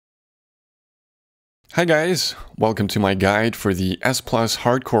Hi guys, welcome to my guide for the S+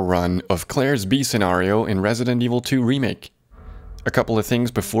 hardcore run of Claire's B scenario in Resident Evil 2 Remake. A couple of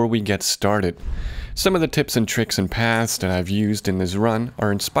things before we get started. Some of the tips and tricks and paths that I've used in this run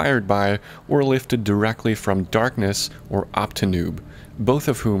are inspired by or lifted directly from Darkness or Optinoob, both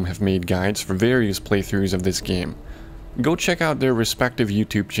of whom have made guides for various playthroughs of this game. Go check out their respective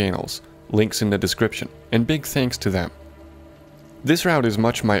YouTube channels, links in the description, and big thanks to them. This route is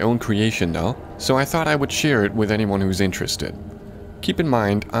much my own creation though, so I thought I would share it with anyone who's interested. Keep in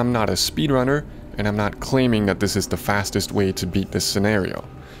mind, I'm not a speedrunner, and I'm not claiming that this is the fastest way to beat this scenario.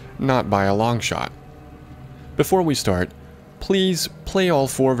 Not by a long shot. Before we start, please play all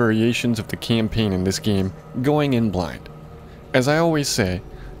 4 variations of the campaign in this game going in blind. As I always say,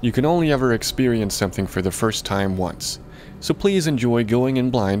 you can only ever experience something for the first time once, so please enjoy going in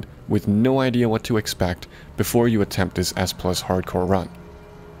blind with no idea what to expect before you attempt this S+ hardcore run.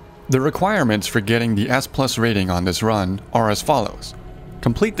 The requirements for getting the S+ rating on this run are as follows.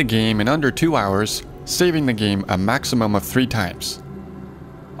 Complete the game in under 2 hours, saving the game a maximum of 3 times.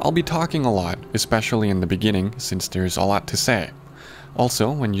 I'll be talking a lot, especially in the beginning, since there's a lot to say.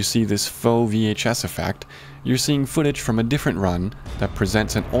 Also, when you see this faux VHS effect, you're seeing footage from a different run that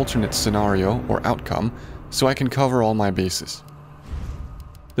presents an alternate scenario or outcome, so I can cover all my bases.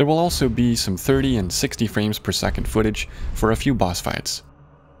 There will also be some 30 and 60 frames per second footage for a few boss fights.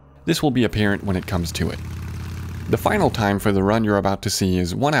 This will be apparent when it comes to it. The final time for the run you're about to see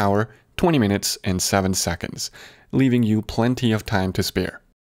is 1 hour, 20 minutes, and 7 seconds, leaving you plenty of time to spare.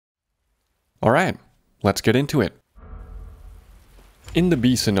 Alright, let's get into it. In the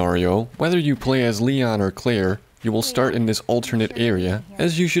B scenario, whether you play as Leon or Claire, you will start in this alternate area,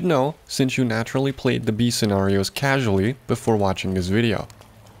 as you should know, since you naturally played the B scenarios casually before watching this video.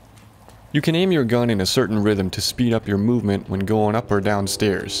 You can aim your gun in a certain rhythm to speed up your movement when going up or down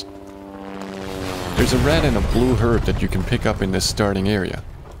stairs. There's a red and a blue herb that you can pick up in this starting area.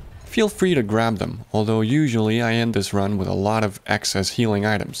 Feel free to grab them, although usually I end this run with a lot of excess healing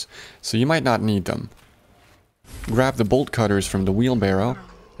items, so you might not need them. Grab the bolt cutters from the wheelbarrow,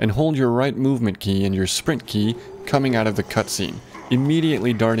 and hold your right movement key and your sprint key coming out of the cutscene,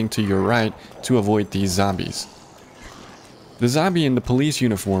 immediately darting to your right to avoid these zombies. The zombie in the police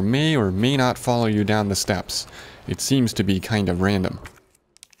uniform may or may not follow you down the steps. It seems to be kind of random.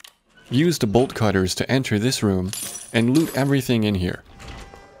 Use the bolt cutters to enter this room and loot everything in here.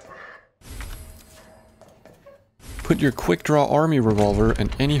 Put your quick draw army revolver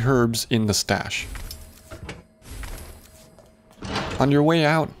and any herbs in the stash. On your way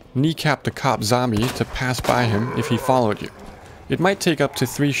out, kneecap the cop zombie to pass by him if he followed you. It might take up to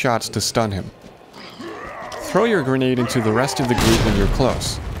 3 shots to stun him. Throw your grenade into the rest of the group when you're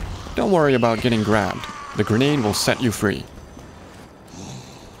close. Don't worry about getting grabbed. The grenade will set you free.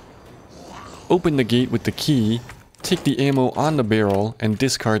 Open the gate with the key, take the ammo on the barrel, and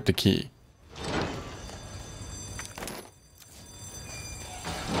discard the key.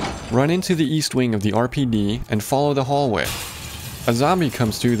 Run into the east wing of the RPD and follow the hallway. A zombie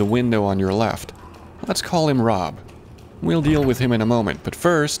comes through the window on your left. Let's call him Rob. We'll deal with him in a moment, but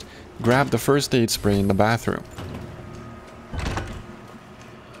first, grab the first aid spray in the bathroom.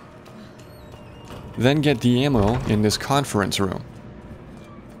 Then get the ammo in this conference room.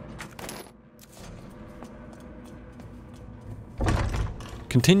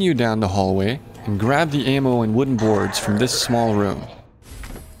 Continue down the hallway and grab the ammo and wooden boards from this small room.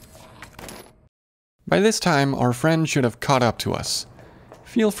 By this time, our friend should have caught up to us.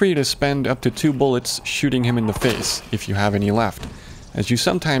 Feel free to spend up to 2 bullets shooting him in the face, if you have any left, as you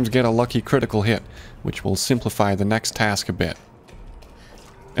sometimes get a lucky critical hit, which will simplify the next task a bit.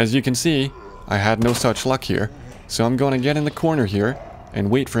 As you can see, I had no such luck here, so I'm going to get in the corner here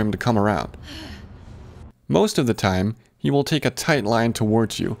and wait for him to come around. Most of the time, he will take a tight line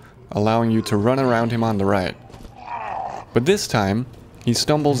towards you, allowing you to run around him on the right. But this time, he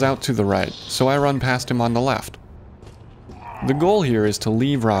stumbles out to the right, so I run past him on the left. The goal here is to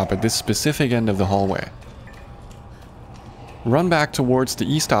leave Rob at this specific end of the hallway. Run back towards the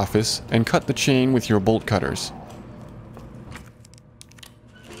east office and cut the chain with your bolt cutters.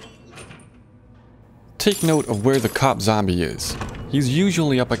 Take note of where the cop zombie is. He's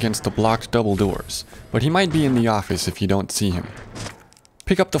usually up against the blocked double doors, but he might be in the office if you don't see him.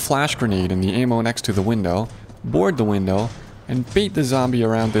 Pick up the flash grenade and the ammo next to the window, board the window, and bait the zombie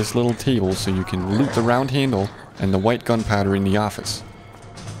around this little table so you can loot the round handle and the white gunpowder in the office.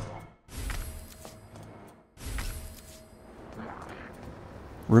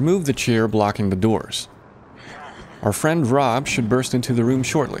 Remove the chair blocking the doors. Our friend Rob should burst into the room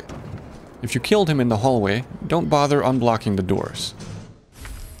shortly. If you killed him in the hallway, don't bother unblocking the doors.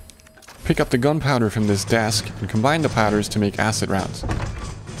 Pick up the gunpowder from this desk and combine the powders to make acid rounds.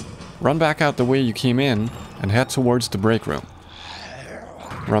 Run back out the way you came in and head towards the break room.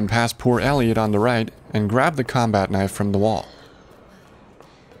 Run past poor Elliot on the right and grab the combat knife from the wall.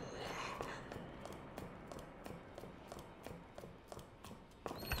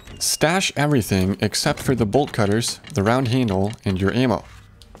 Stash everything except for the bolt cutters, the round handle, and your ammo.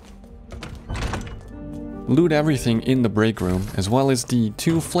 Loot everything in the break room, as well as the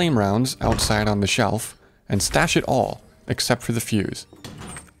 2 flame rounds outside on the shelf, and stash it all, except for the fuse.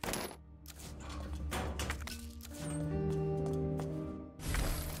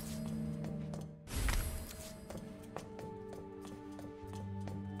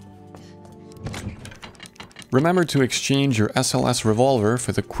 Remember to exchange your SLS revolver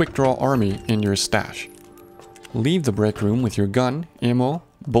for the quick draw army in your stash. Leave the break room with your gun, ammo,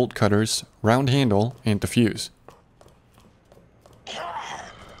 bolt cutters, round handle, and the fuse.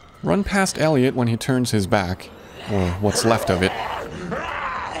 Run past Elliot when he turns his back, or what's left of it.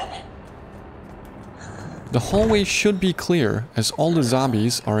 The hallway should be clear, as all the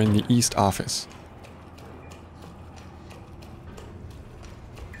zombies are in the east office.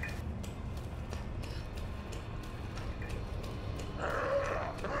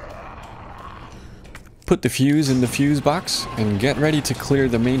 Put the fuse in the fuse box and get ready to clear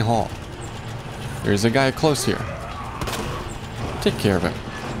the main hall. There's a guy close here. Take care of him.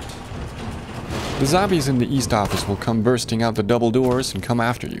 The zombies in the east office will come bursting out the double doors and come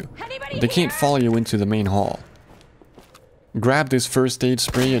after you. They can't follow you into the main hall. Grab this first aid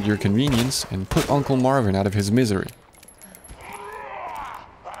spray at your convenience and put Uncle Marvin out of his misery.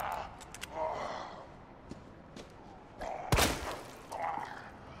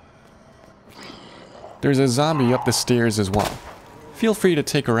 There's a zombie up the stairs as well. Feel free to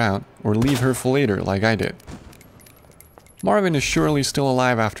take her out, or leave her for later like I did. Marvin is surely still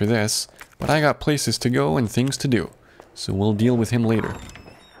alive after this, but I got places to go and things to do, so we'll deal with him later.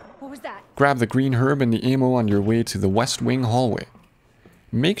 What was that? Grab the green herb and the ammo on your way to the west wing hallway.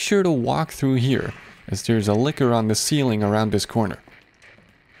 Make sure to walk through here, as there's a liquor on the ceiling around this corner.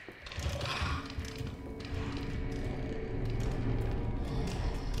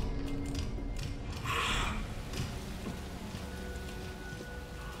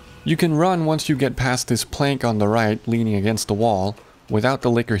 You can run once you get past this plank on the right leaning against the wall without the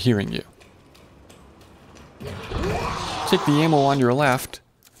liquor hearing you. Take the ammo on your left,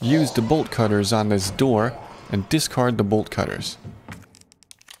 use the bolt cutters on this door, and discard the bolt cutters.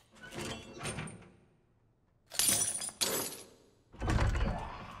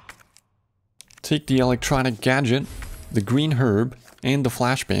 Take the electronic gadget, the green herb, and the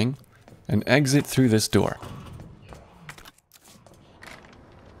flashbang, and exit through this door.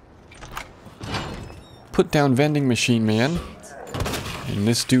 Put down vending machine man, and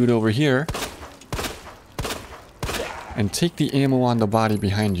this dude over here, and take the ammo on the body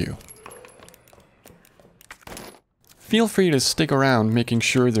behind you. Feel free to stick around making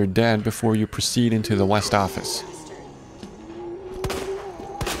sure they're dead before you proceed into the west office.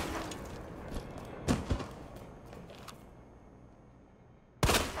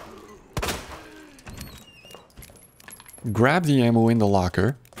 Grab the ammo in the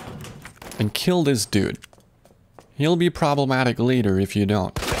locker and kill this dude. He'll be problematic later if you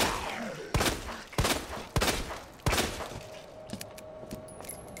don't.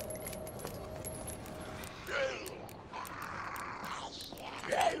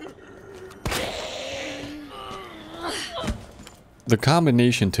 The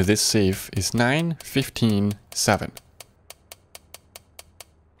combination to this safe is 9, 15, 7.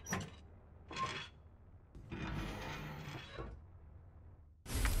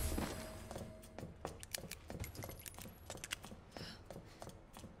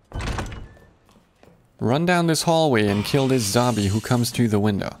 Run down this hallway and kill this zombie who comes through the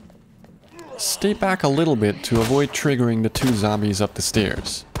window. Stay back a little bit to avoid triggering the 2 zombies up the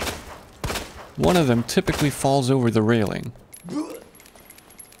stairs. One of them typically falls over the railing.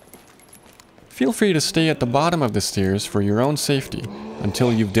 Feel free to stay at the bottom of the stairs for your own safety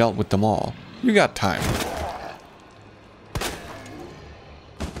until you've dealt with them all. You got time.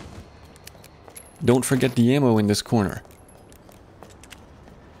 Don't forget the ammo in this corner.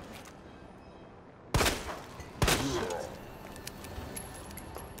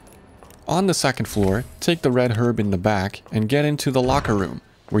 On the second floor, take the red herb in the back and get into the locker room,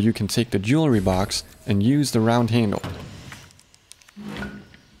 where you can take the jewelry box and use the round handle.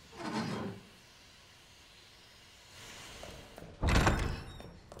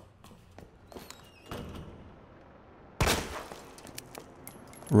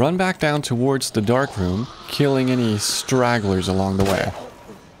 Run back down towards the dark room, killing any stragglers along the way.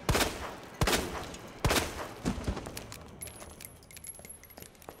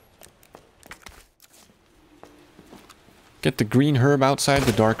 Get the green herb outside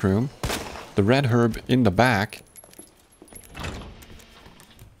the dark room, the red herb in the back,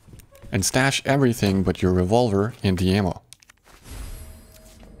 and stash everything but your revolver in the ammo.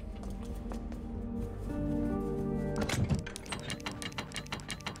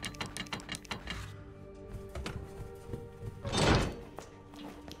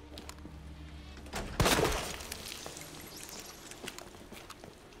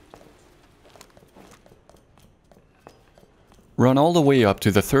 Run all the way up to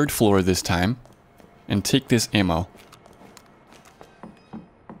the 3rd floor this time, and take this ammo.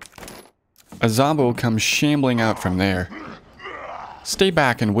 A zombo comes shambling out from there. Stay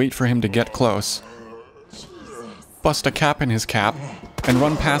back and wait for him to get close. Bust a cap in his cap, and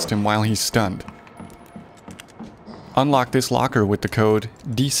run past him while he's stunned. Unlock this locker with the code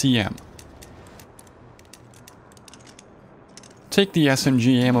DCM. Take the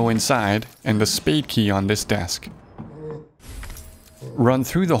SMG ammo inside, and the spade key on this desk. Run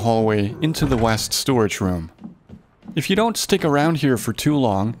through the hallway into the west storage room. If you don't stick around here for too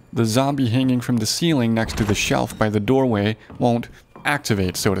long, the zombie hanging from the ceiling next to the shelf by the doorway won't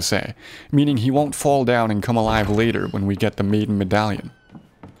activate, so to say, meaning he won't fall down and come alive later when we get the maiden medallion.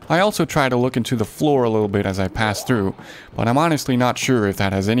 I also try to look into the floor a little bit as I pass through, but I'm honestly not sure if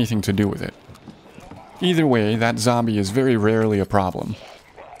that has anything to do with it. Either way, that zombie is very rarely a problem.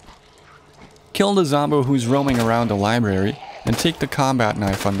 Kill the zombo who's roaming around the library, and take the combat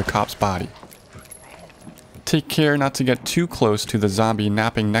knife on the cop's body. Take care not to get too close to the zombie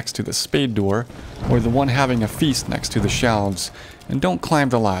napping next to the spade door, or the one having a feast next to the shelves, and don't climb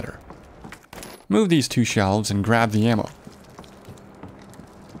the ladder. Move these 2 shelves and grab the ammo.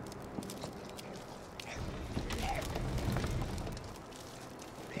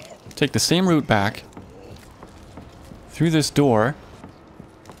 Take the same route back, through this door,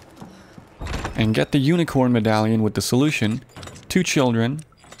 and get the unicorn medallion with the solution, 2 children,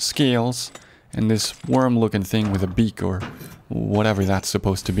 scales, and this worm-looking thing with a beak or whatever that's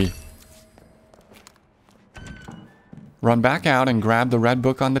supposed to be. Run back out and grab the red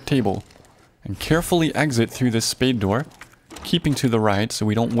book on the table, and carefully exit through this spade door, keeping to the right so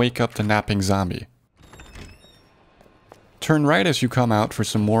we don't wake up the napping zombie. Turn right as you come out for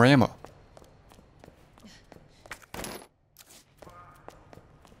some more ammo.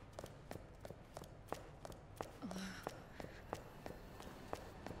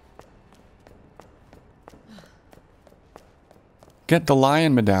 Get the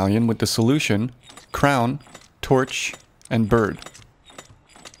lion medallion with the solution, crown, torch, and bird.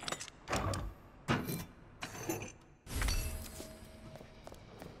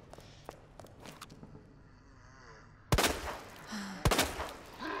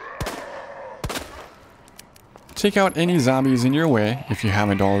 Take out any zombies in your way, if you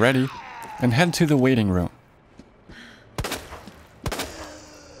haven't already, and head to the waiting room.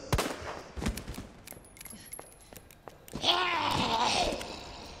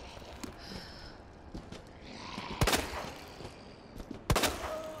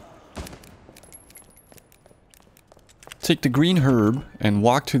 Take the green herb and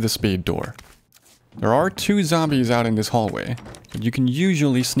walk to the spade door. There are 2 zombies out in this hallway, but you can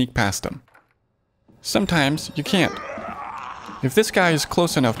usually sneak past them. Sometimes you can't. If this guy is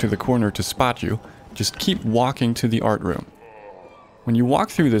close enough to the corner to spot you, just keep walking to the art room. When you walk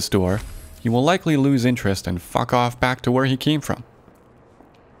through this door, he will likely lose interest and fuck off back to where he came from.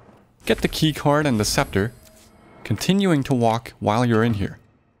 Get the key card and the scepter, continuing to walk while you're in here.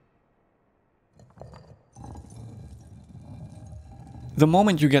 The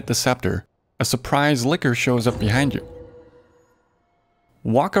moment you get the scepter, a surprise licker shows up behind you.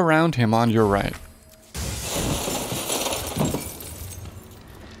 Walk around him on your right.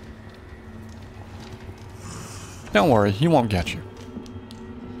 Don't worry, he won't get you.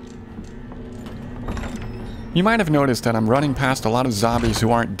 You might have noticed that I'm running past a lot of zombies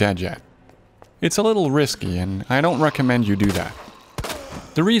who aren't dead yet. It's a little risky, and I don't recommend you do that.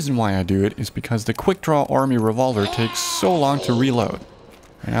 The reason why I do it is because the quick draw army revolver takes so long to reload,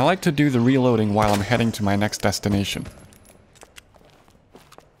 and I like to do the reloading while I'm heading to my next destination.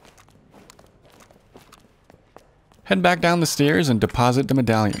 Head back down the stairs and deposit the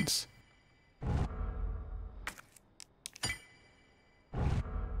medallions.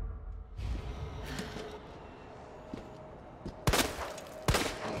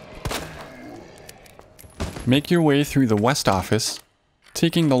 Make your way through the west office,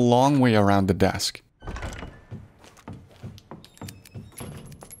 taking the long way around the desk.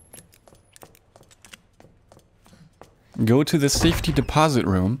 Go to the safety deposit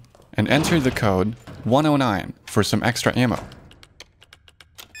room and enter the code 109 for some extra ammo.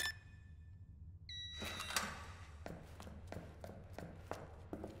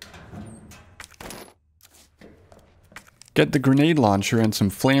 Get the grenade launcher and some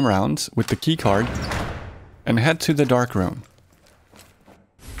flame rounds with the keycard, and head to the dark room.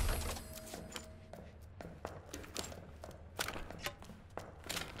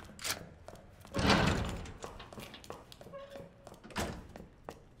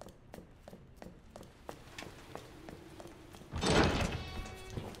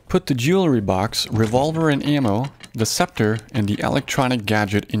 Put the jewelry box, revolver and ammo, the scepter, and the electronic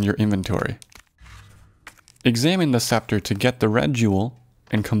gadget in your inventory. Examine the scepter to get the red jewel,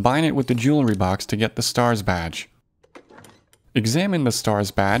 and combine it with the jewelry box to get the STARS badge. Examine the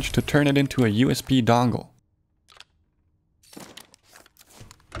STARS badge to turn it into a USB dongle.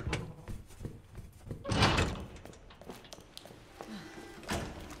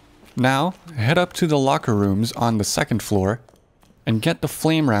 Now, head up to the locker rooms on the second floor and get the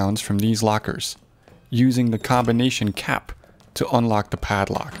flame rounds from these lockers, using the combination cap to unlock the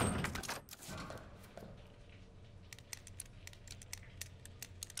padlock.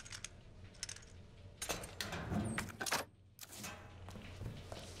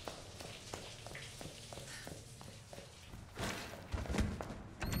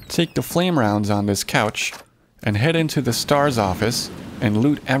 Take the flame rounds on this couch and head into the STARS office and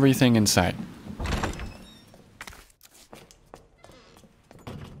loot everything in sight.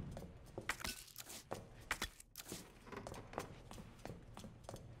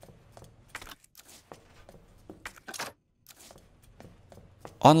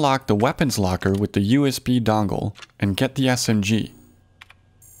 Unlock the weapons locker with the USB dongle and get the SMG.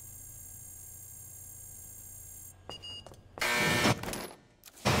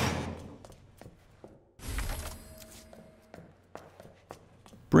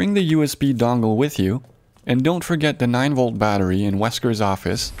 Bring the USB dongle with you, and don't forget the 9-volt battery in Wesker's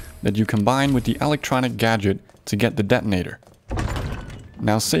office that you combine with the electronic gadget to get the detonator.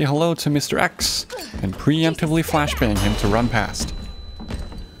 Now say hello to Mr. X and preemptively flashbang him to run past.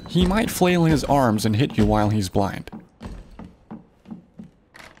 He might flail his arms and hit you while he's blind.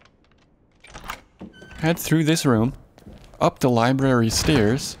 Head through this room, up the library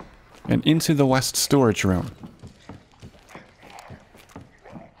stairs, and into the west storage room.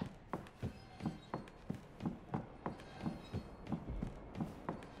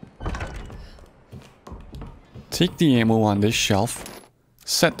 Take the ammo on this shelf,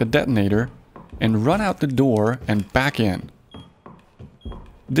 set the detonator, and run out the door and back in.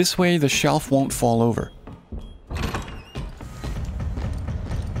 This way the shelf won't fall over.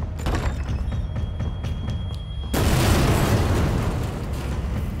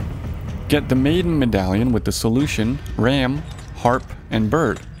 Get the maiden medallion with the solution, ram, harp, and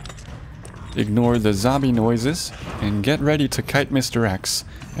bird. Ignore the zombie noises and get ready to kite Mr. X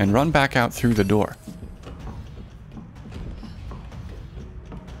and run back out through the door.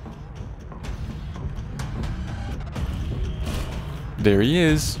 There he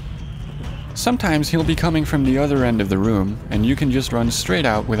is. Sometimes he'll be coming from the other end of the room, and you can just run straight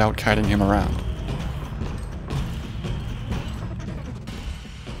out without kiting him around.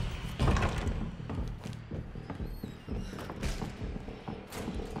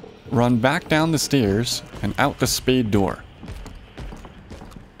 Run back down the stairs and out the spade door.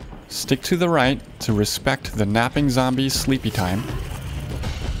 Stick to the right to respect the napping zombie's sleepy time.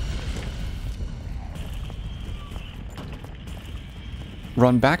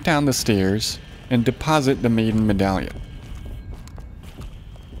 Run back down the stairs and deposit the maiden medallion.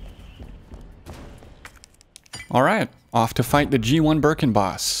 Alright, off to fight the G1 Berkin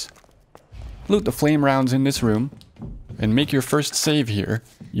boss. Loot the flame rounds in this room and make your first save here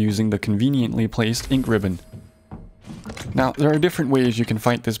using the conveniently placed ink ribbon. Now, there are different ways you can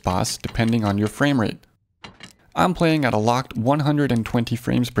fight this boss depending on your frame rate. I'm playing at a locked 120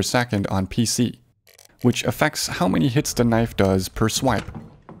 frames per second on PC, which affects how many hits the knife does per swipe.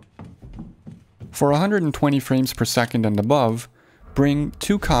 For 120 frames per second and above, bring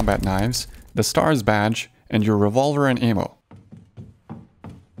 2 combat knives, the STARS badge, and your revolver and ammo.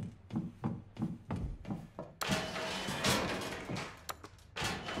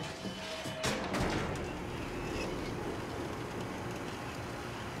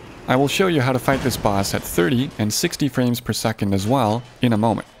 I will show you how to fight this boss at 30 and 60 frames per second as well in a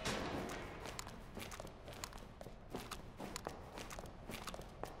moment.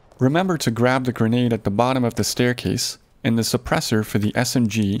 Remember to grab the grenade at the bottom of the staircase and the suppressor for the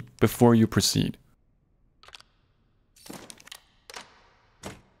SMG before you proceed.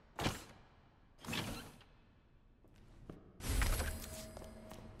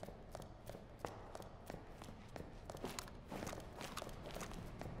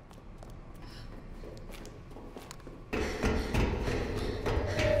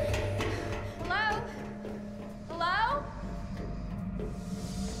 Hello? Hello?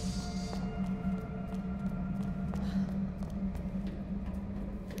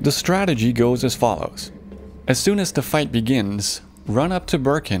 The strategy goes as follows. As soon as the fight begins, run up to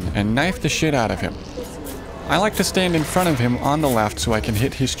Berkin and knife the shit out of him. I like to stand in front of him on the left so I can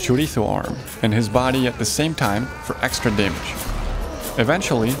hit his chorizo arm and his body at the same time for extra damage.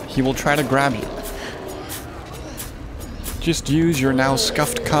 Eventually, he will try to grab you. Just use your now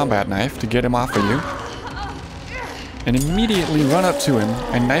scuffed combat knife to get him off of you, and immediately run up to him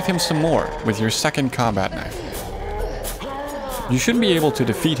and knife him some more with your second combat knife. You should be able to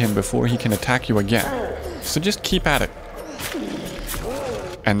defeat him before he can attack you again, so just keep at it.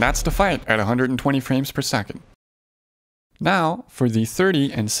 And that's the fight at 120 frames per second. Now for the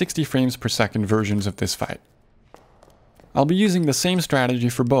 30 and 60 frames per second versions of this fight. I'll be using the same strategy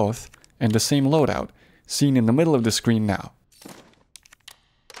for both and the same loadout, seen in the middle of the screen now.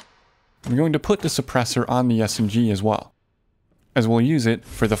 I'm going to put the suppressor on the SMG as well, as we'll use it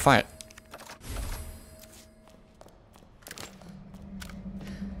for the fight.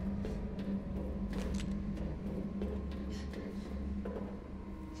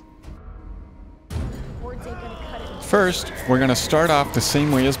 First, we're going to start off the same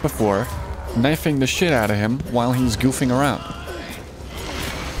way as before, knifing the shit out of him while he's goofing around.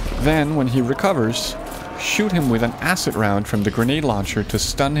 Then, when he recovers, shoot him with an acid round from the grenade launcher to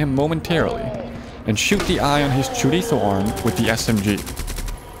stun him momentarily, and shoot the eye on his chorizo arm with the SMG.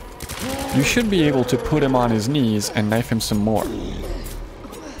 You should be able to put him on his knees and knife him some more.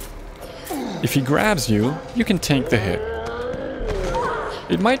 If he grabs you, you can tank the hit.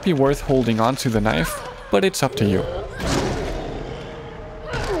 It might be worth holding onto the knife, but it's up to you.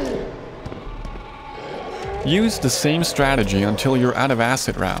 Use the same strategy until you're out of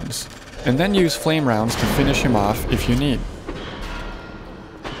acid rounds, and then use flame rounds to finish him off if you need.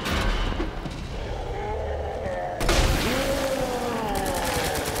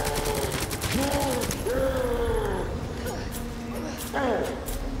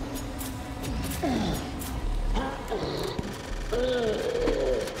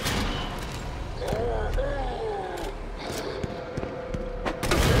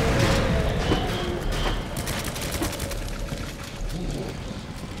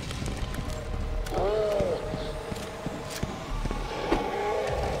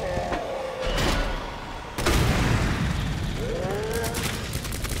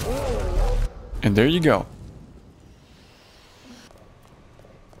 And there you go.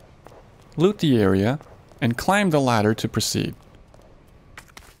 Loot the area and climb the ladder to proceed.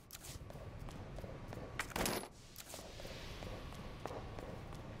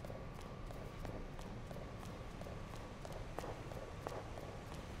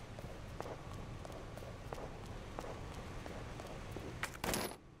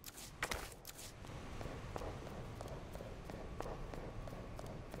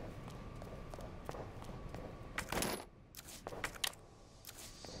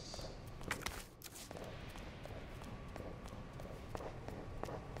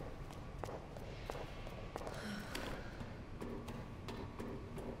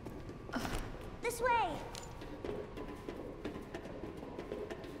 This way!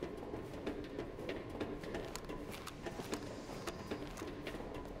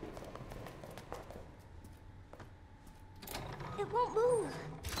 It won't move.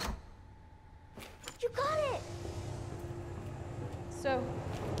 You got it! So,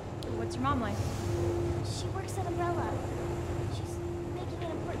 what's your mom like? She works at Umbrella. She's making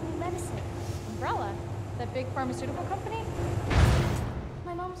an important new medicine. Umbrella? That big pharmaceutical company?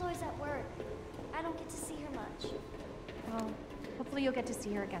 My mom's always at work. I don't get to see her much. Well, hopefully you'll get to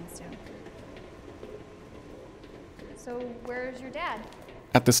see her again soon. So, where's your dad?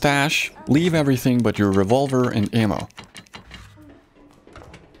 At the stash, leave everything but your revolver and ammo.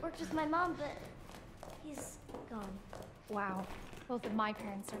 Worked with my mom, but he's gone. Wow. Both of my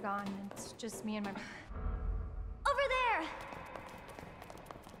parents are gone, and it's just me and my... Over there!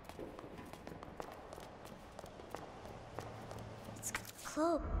 It's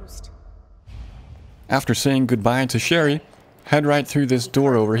closed. After saying goodbye to Sherry, head right through this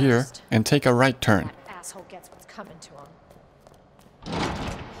door over here and take a right turn. That asshole gets what's coming to him.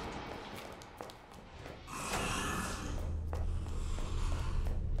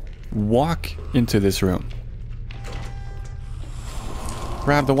 Walk into this room.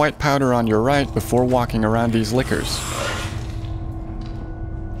 Grab the white powder on your right before walking around these liquors.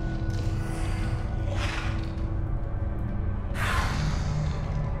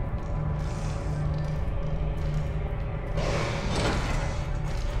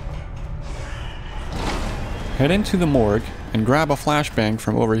 Head into the morgue and grab a flashbang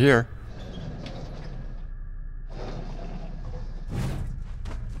from over here.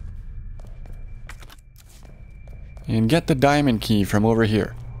 And get the diamond key from over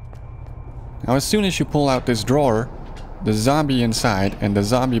here. Now as soon as you pull out this drawer, the zombie inside and the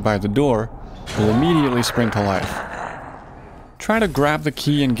zombie by the door will immediately spring to life. Try to grab the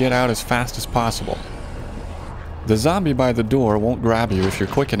key and get out as fast as possible. The zombie by the door won't grab you if you're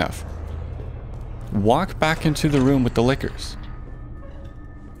quick enough. Walk back into the room with the lickers.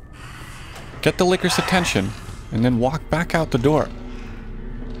 Get the licker's attention and then walk back out the door.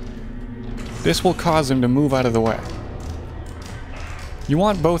 This will cause him to move out of the way. You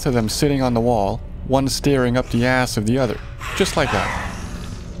want both of them sitting on the wall, one staring up the ass of the other, just like that.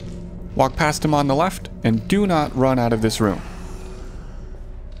 Walk past him on the left and do not run out of this room.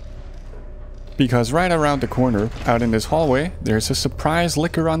 Because right around the corner, out in this hallway, there's a surprise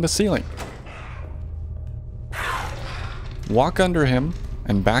licker on the ceiling. Walk under him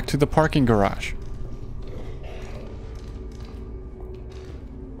and back to the parking garage.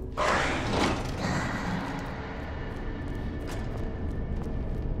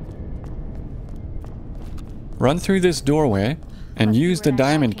 Run through this doorway and use the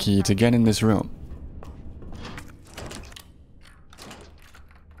diamond key to get in this room.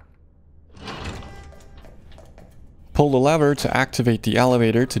 Pull the lever to activate the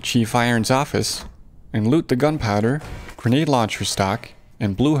elevator to Chief Iron's office, and loot the gunpowder, grenade launcher stock,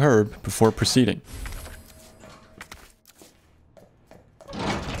 and blue herb before proceeding.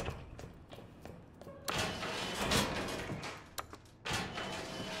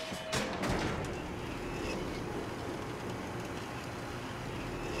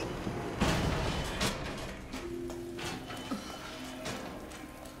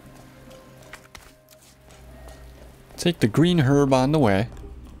 Take the green herb on the way,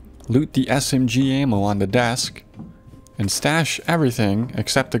 loot the SMG ammo on the desk, and stash everything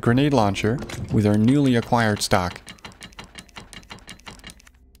except the grenade launcher with our newly acquired stock.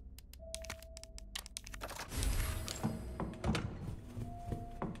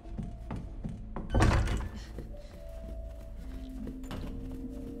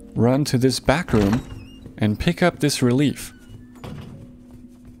 Run to this back room and pick up this relief.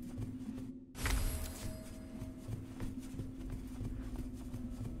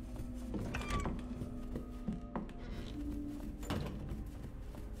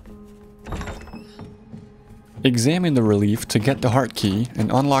 Examine the relief to get the heart key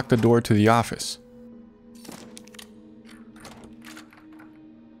and unlock the door to the office.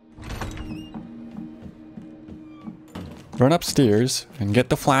 Run upstairs and get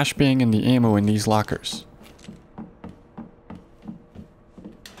the flashbang and the ammo in these lockers.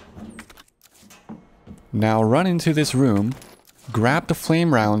 Now run into this room, grab the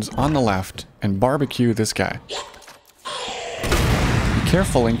flame rounds on the left and barbecue this guy. Be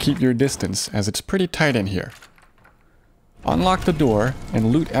careful and keep your distance as it's pretty tight in here. Unlock the door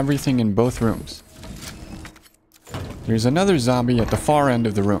and loot everything in both rooms. There's another zombie at the far end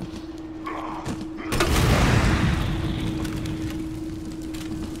of the room.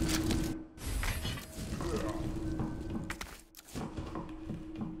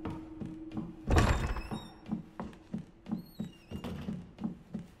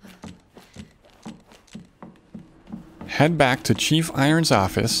 Head back to Chief Iron's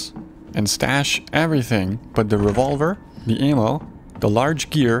office and stash everything but the revolver, the ammo, the large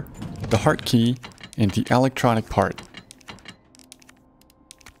gear, the heart key, and the electronic part.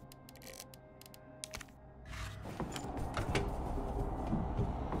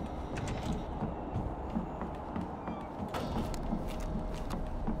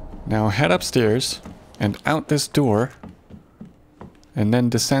 Now head upstairs and out this door, and then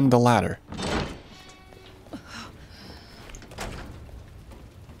descend the ladder.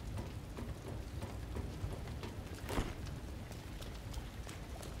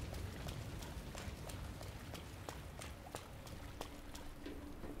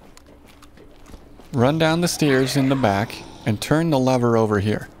 Run down the stairs in the back and turn the lever over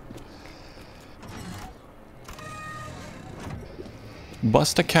here.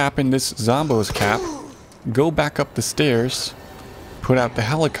 Bust a cap in this Zombo's cap, go back up the stairs, put out the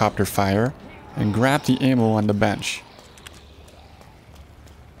helicopter fire, and grab the ammo on the bench.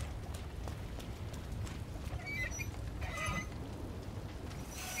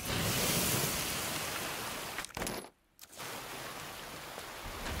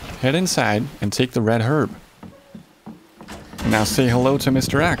 Head inside and take the red herb. Now say hello to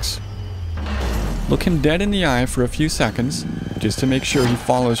Mr. X. Look him dead in the eye for a few seconds, just to make sure he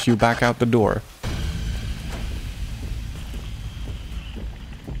follows you back out the door.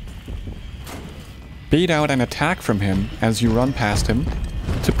 Bait out an attack from him as you run past him,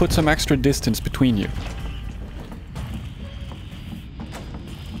 to put some extra distance between you.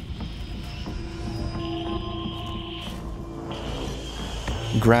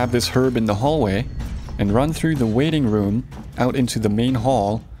 Grab this herb in the hallway and run through the waiting room, out into the main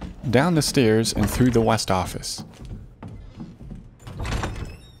hall, down the stairs and through the west office.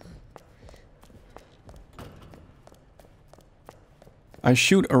 I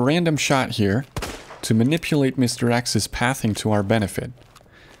shoot a random shot here to manipulate Mr. X's pathing to our benefit,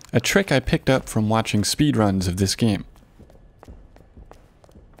 a trick I picked up from watching speedruns of this game.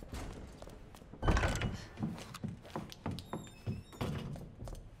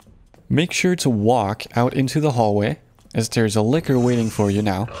 Make sure to walk out into the hallway, as there's a licker waiting for you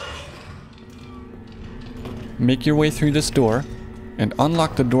now. Make your way through this door and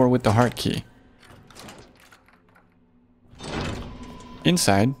unlock the door with the heart key.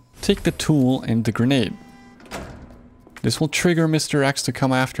 Inside, take the tool and the grenade. This will trigger Mr. X to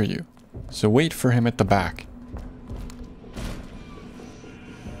come after you, so wait for him at the back.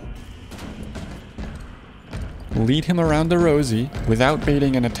 Lead him around the Rosie without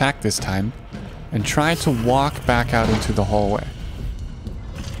baiting an attack this time, and try to walk back out into the hallway.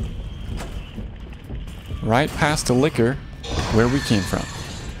 Right past the licker, where we came from.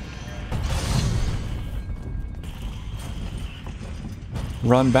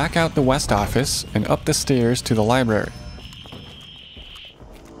 Run back out the west office and up the stairs to the library.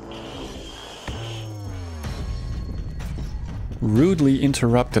 Rudely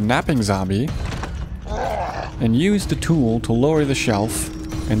interrupt the napping zombie and use the tool to lower the shelf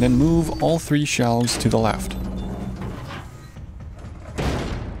and then move all 3 shelves to the left.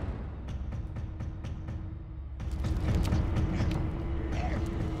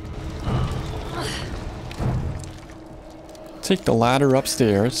 Take the ladder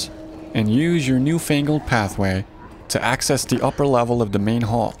upstairs and use your newfangled pathway to access the upper level of the main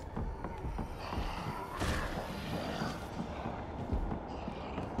hall.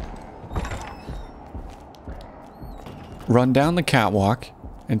 Run down the catwalk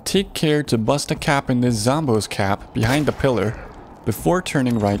and take care to bust a cap in this Zombo's cap behind the pillar before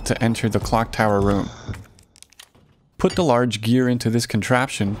turning right to enter the clock tower room. Put the large gear into this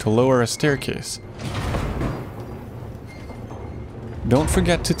contraption to lower a staircase. Don't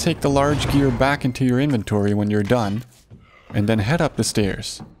forget to take the large gear back into your inventory when you're done, and then head up the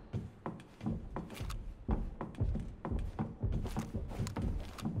stairs.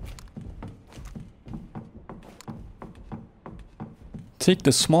 Take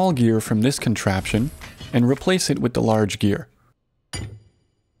the small gear from this contraption and replace it with the large gear.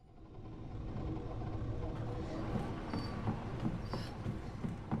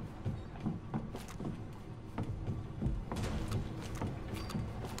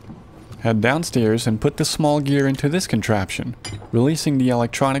 Head downstairs and put the small gear into this contraption, releasing the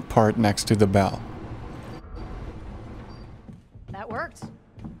electronic part next to the bell. That worked.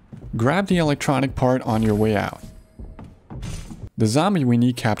 Grab the electronic part on your way out. The zombie we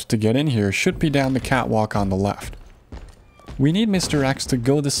kneecapped to get in here should be down the catwalk on the left. We need Mr. X to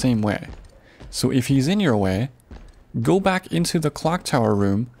go the same way, so if he's in your way, go back into the clock tower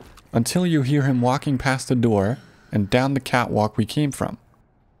room until you hear him walking past the door and down the catwalk we came from.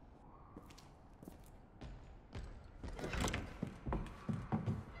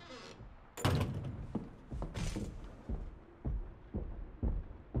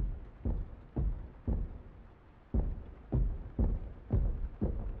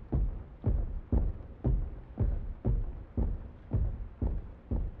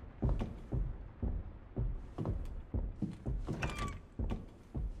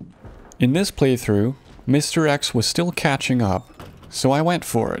 In this playthrough, Mr. X was still catching up, so I went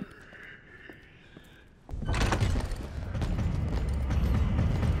for it.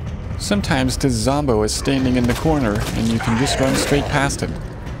 Sometimes this Zombo is standing in the corner and you can just run straight past him.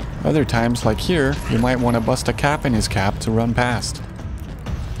 Other times, like here, you might want to bust a cap in his cap to run past.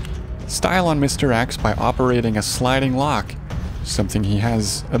 Style on Mr. X by operating a sliding lock, something he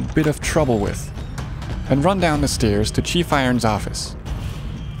has a bit of trouble with, and run down the stairs to Chief Iron's office.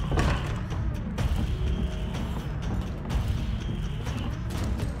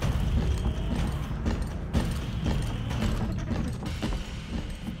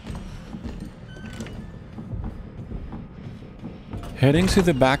 Head into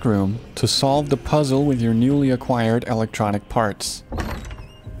the back room to solve the puzzle with your newly acquired electronic parts.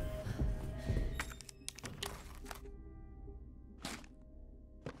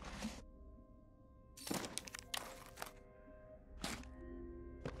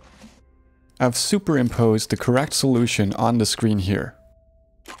 I've superimposed the correct solution on the screen here.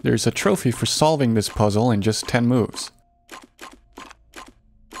 There's a trophy for solving this puzzle in just 10 moves.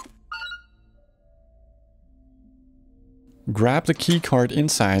 Grab the keycard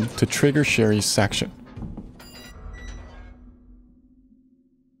inside to trigger Sherry's section.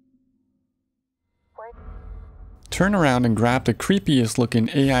 turn around and grab the creepiest looking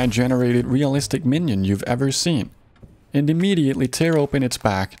AI-generated realistic minion you've ever seen, and immediately tear open its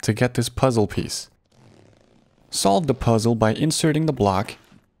back to get this puzzle piece. Solve the puzzle by inserting the block,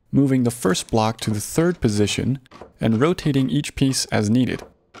 moving the first block to the third position, and rotating each piece as needed.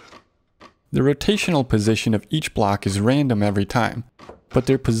 The rotational position of each block is random every time, but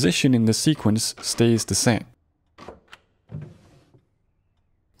their position in the sequence stays the same.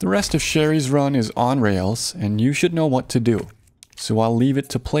 The rest of Sherry's run is on rails, and you should know what to do, so I'll leave it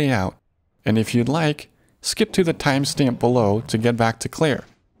to play out, and if you'd like, skip to the timestamp below to get back to Claire.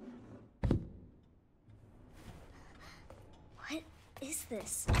 What is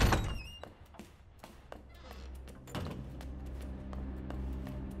this?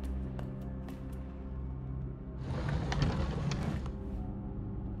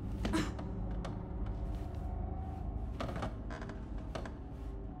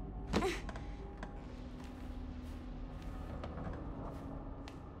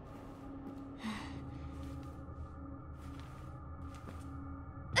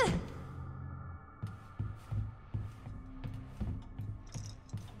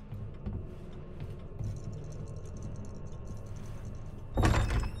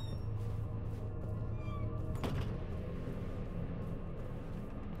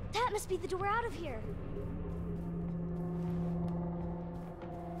 That must be the door out of here.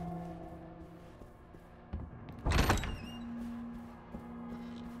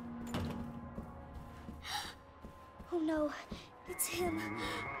 Oh no, it's him.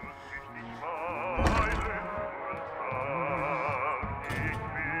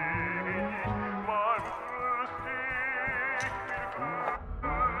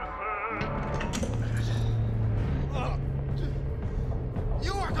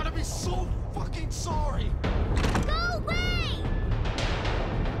 You are gonna be so fucking sorry! Go away!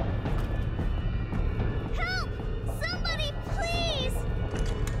 Help! Somebody, please!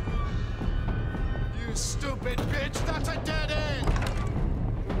 You stupid bitch, that's a dead end!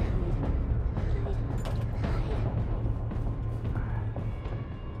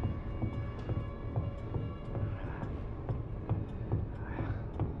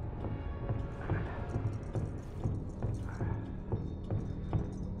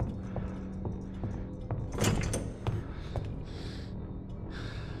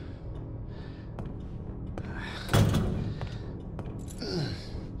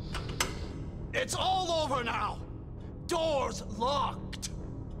 It's all over now! Door's locked!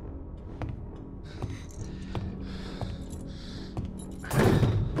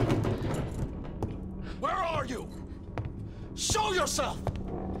 Where are you? Show yourself!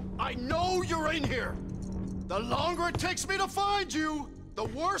 I know you're in here! The longer it takes me to find you, the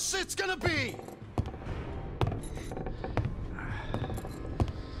worse it's gonna be!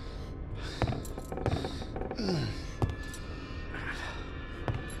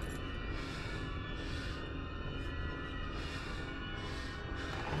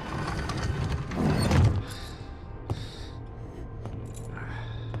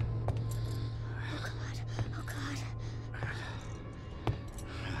 Oh god.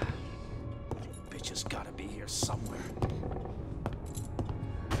 Bitch has gotta be here somewhere.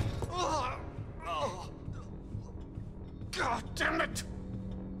 Ugh. Oh. God damn it!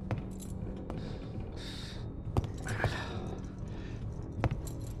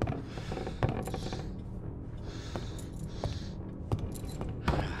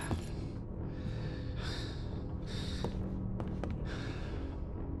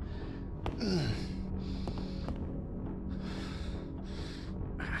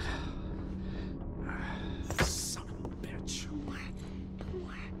 Son of a bitch. No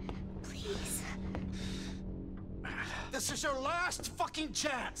more. Please. This is your last fucking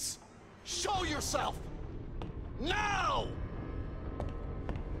chance! Show yourself! Now!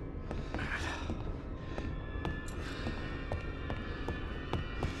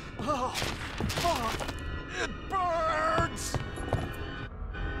 Oh, fuck! It burns!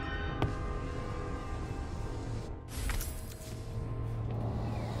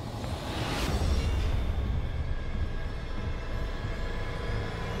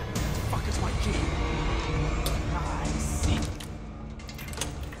 Fuck is my key? I see.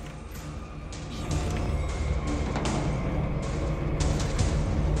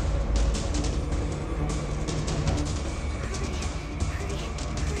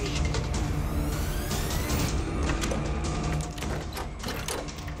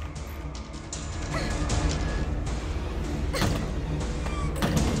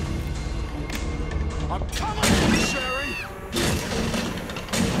 I'm coming, Sherry!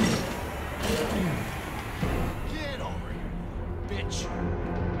 Get over here.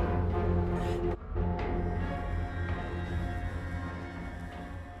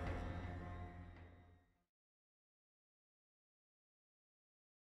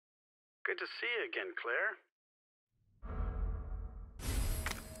 Good to see you again, Claire.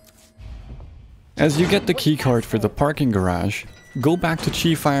 As you get the keycard for the parking garage, go back to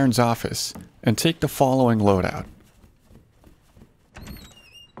Chief Iron's office and take the following loadout.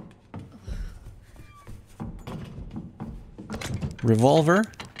 Revolver,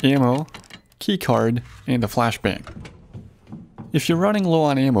 ammo, keycard, and a flashbang. If you're running low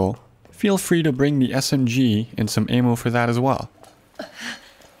on ammo, feel free to bring the SMG and some ammo for that as well.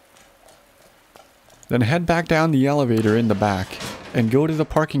 Then head back down the elevator in the back and go to the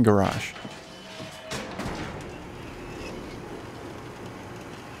parking garage.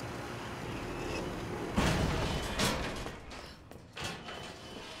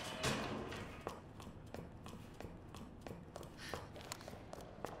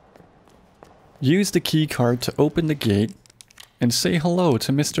 Use the key card to open the gate and say hello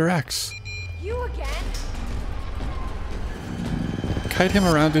to Mr. X. You again? Kite him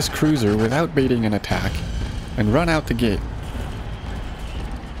around his cruiser without baiting an attack and run out the gate.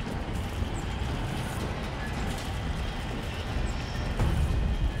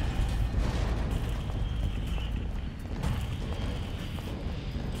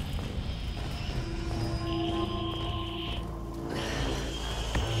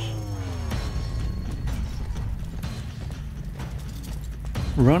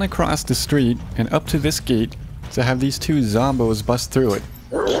 Run across the street and up to this gate to have these two zombos bust through it.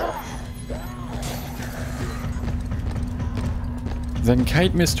 Then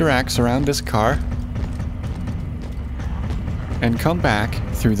kite Mr. X around this car and come back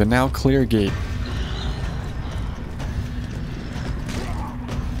through the now clear gate.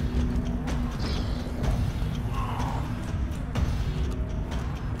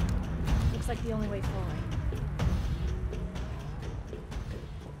 Looks like the only way forward.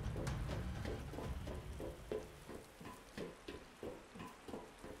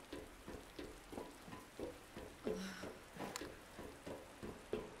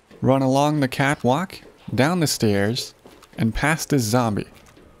 Run along the catwalk, down the stairs, and past this zombie.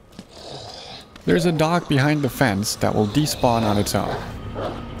 There's a dog behind the fence that will despawn on its own.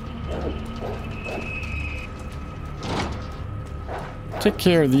 Take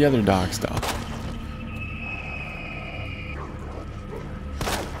care of the other dogs though.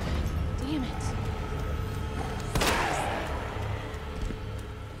 Damn it.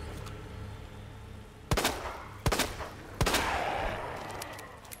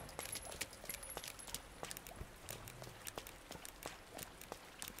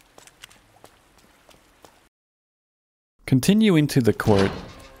 Continue into the court,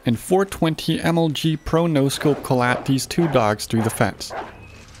 and 420 MLG Pro No-Scope collat these two dogs through the fence.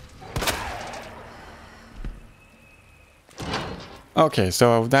 Okay,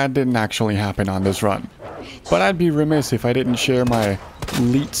 so that didn't actually happen on this run, but I'd be remiss if I didn't share my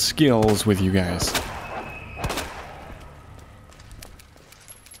elite skills with you guys.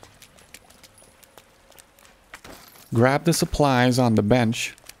 Grab the supplies on the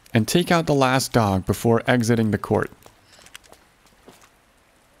bench and take out the last dog before exiting the court.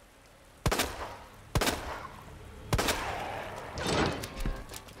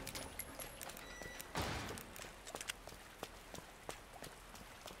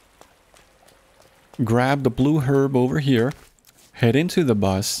 Grab the blue herb over here, head into the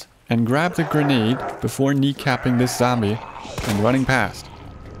bus, and grab the grenade before kneecapping this zombie and running past.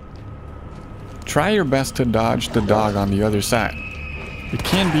 Try your best to dodge the dog on the other side. It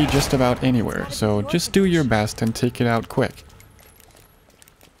can be just about anywhere, so just do your best and take it out quick.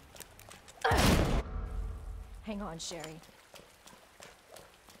 Hang on, Sherry.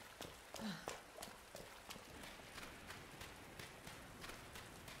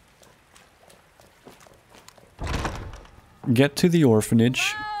 Get to the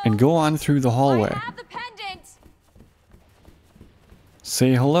orphanage and go on through the hallway. I have the pendant.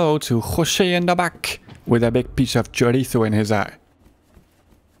 Say hello to Jose in the back with a big piece of chorizo in his eye.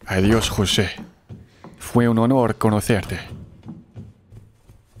 Adiós, José. Fue un honor conocerte.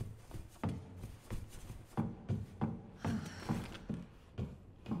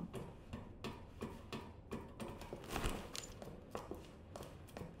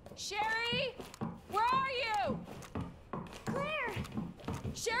 Sherry, where are you? Claire.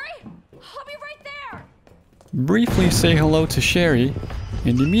 Sherry, I'll be right there. Briefly say hello to Sherry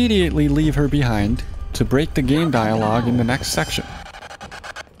and immediately leave her behind to break the game dialogue in the next section.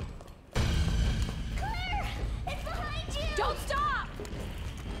 Claire, it's behind you. Don't stop.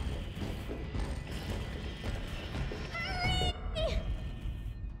 Hurry.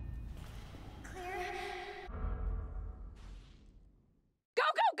 Claire. Go,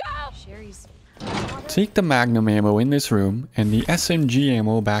 go, go. Sherry's... Take the magnum ammo in this room and the SMG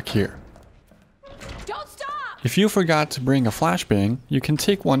ammo back here. If you forgot to bring a flashbang, you can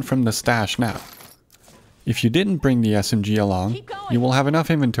take one from the stash now. If you didn't bring the SMG along, you will have enough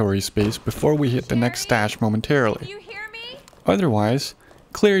inventory space before we hit the next stash momentarily. You hear me? Otherwise,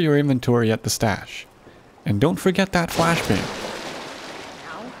 clear your inventory at the stash. And don't forget that flashbang.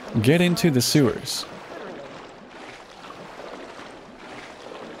 Get into the sewers.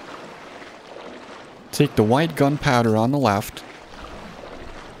 Take the white gunpowder on the left.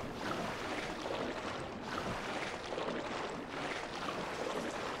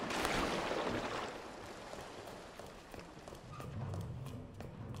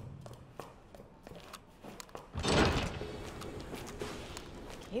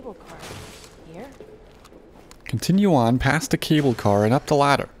 Cable car. Here? Continue on past the cable car and up the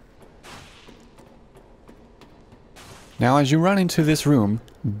ladder. Now as you run into this room,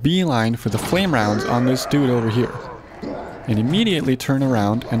 beeline for the flame rounds on this dude over here. And immediately turn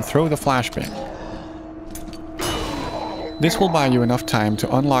around and throw the flashbang. This will buy you enough time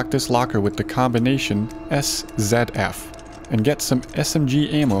to unlock this locker with the combination SZF and get some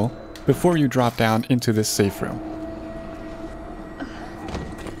SMG ammo before you drop down into this safe room.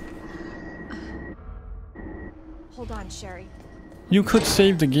 Hold on, Sherry. You could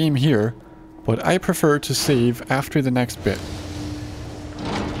save the game here, but I prefer to save after the next bit.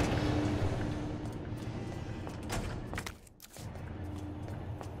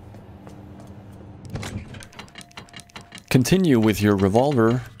 Continue with your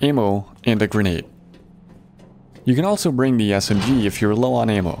revolver, ammo, and a grenade. You can also bring the SMG if you're low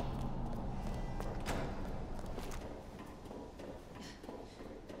on ammo.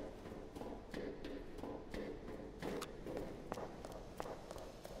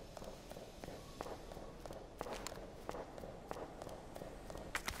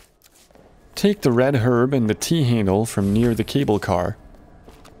 Take the red herb and the T-handle from near the cable car.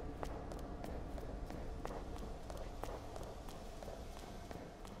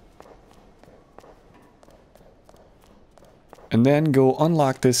 And then go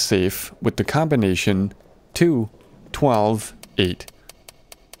unlock this safe with the combination 2, 12, 8.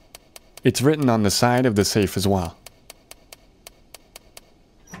 It's written on the side of the safe as well.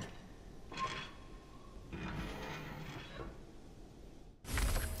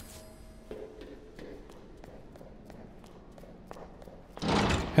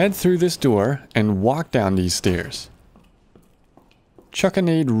 Head through this door and walk down these stairs. Chuck a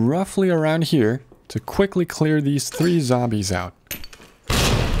nade roughly around here to quickly clear these 3 zombies out.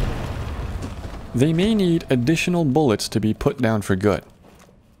 They may need additional bullets to be put down for good.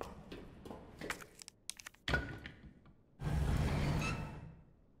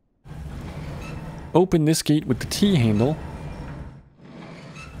 Open this gate with the T-handle.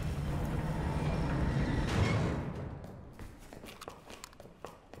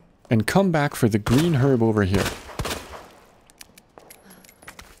 And come back for the green herb over here.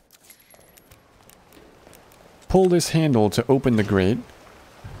 Pull this handle to open the grate.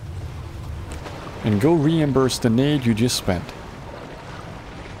 And go reimburse the nade you just spent.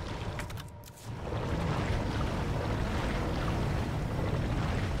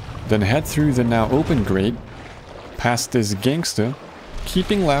 Then head through the now open grate, past this gangsta,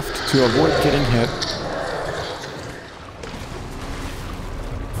 keeping left to avoid getting hit.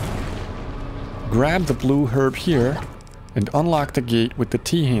 Grab the blue herb here and unlock the gate with the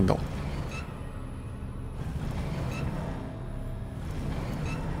T-handle.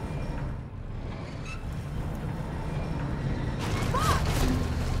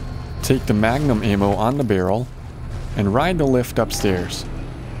 Take the magnum ammo on the barrel and ride the lift upstairs.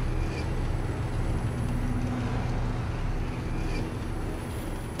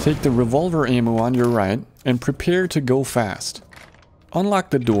 Take the revolver ammo on your right and prepare to go fast. Unlock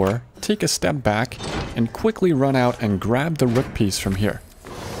the door, take a step back, and quickly run out and grab the rook piece from here.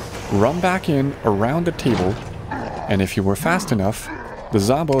 Run back in around the table, and if you were fast enough, the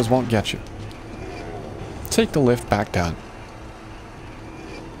zombos won't get you. Take the lift back down.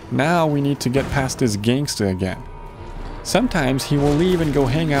 Now we need to get past this gangsta again. Sometimes he will leave and go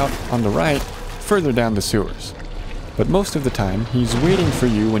hang out on the right, further down the sewers. But most of the time, he's waiting for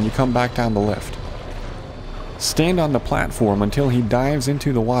you when you come back down the lift. Stand on the platform until he dives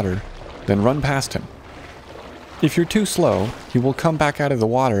into the water, then run past him. If you're too slow, he will come back out of the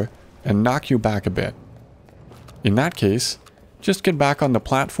water and knock you back a bit. In that case, just get back on the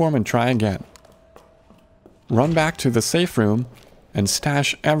platform and try again. Run back to the safe room and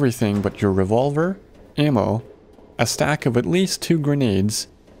stash everything but your revolver, ammo, a stack of at least 2 grenades,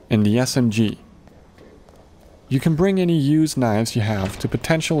 and the SMG. You can bring any used knives you have to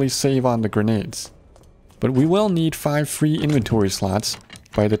potentially save on the grenades, but we will need 5 free inventory slots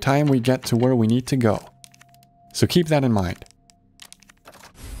by the time we get to where we need to go. So keep that in mind.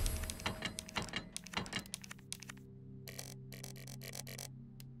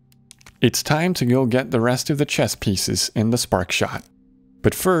 It's time to go get the rest of the chess pieces in the spark shot.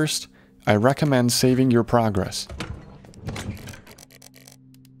 But first, I recommend saving your progress.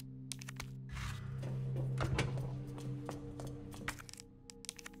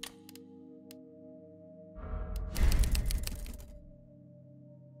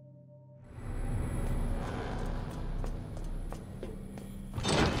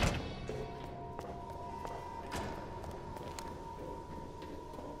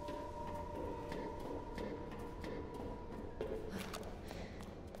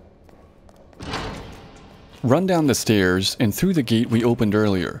 Run down the stairs and through the gate we opened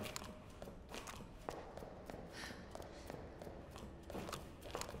earlier.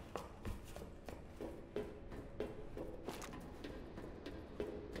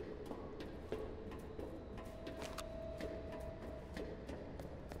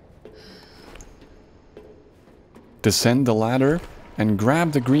 Descend the ladder and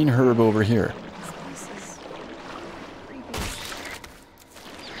grab the green herb over here.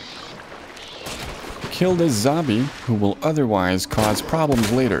 Kill this zombie who will otherwise cause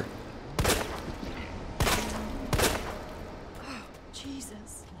problems later.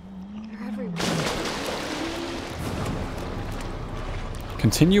 Jesus. They're everywhere.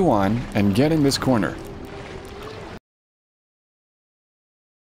 Continue on and get in this corner.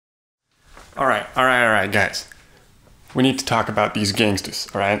 Alright, guys. We need to talk about these gangsters,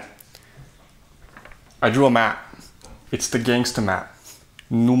 alright? I drew a map. It's the Gangsta Map.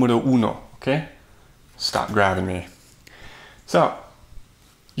 Numero uno, okay? Stop grabbing me. So,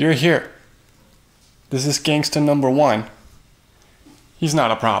 you're here. This is gangsta number 1. He's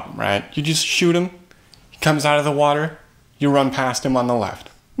not a problem, right? You just shoot him, he comes out of the water, you run past him on the left.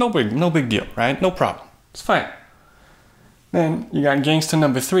 No big deal, right? No problem. It's fine. Then you got gangsta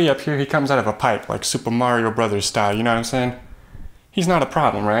number 3 up here, he comes out of a pipe, like Super Mario Brothers style, you know what I'm saying? He's not a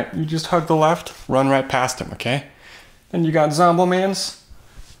problem, right? You just hug the left, run right past him, okay? Then you got Zombomans.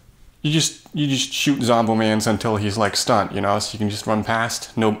 You just shoot Zombomans until he's like stunned, you know, so you can just run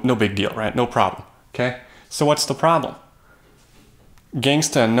past. No big deal, right? No problem, okay? So what's the problem?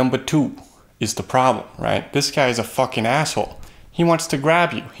 Gangsta number 2 is the problem, right? This guy is a fucking asshole. He wants to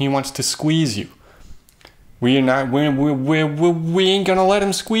grab you. He wants to squeeze you. We ain't gonna let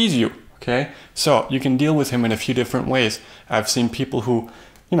him squeeze you, okay? So you can deal with him in a few different ways. I've seen people who,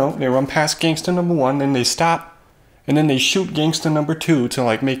 you know, they run past gangsta number 1, then they stop, and then they shoot gangsta number 2 to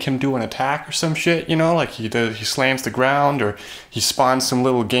like make him do an attack or some shit, you know, like he slams the ground or he spawns some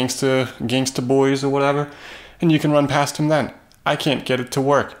little gangsta boys or whatever, and you can run past him then. I can't get it to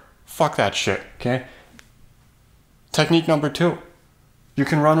work. Fuck that shit, okay? Technique number 2. You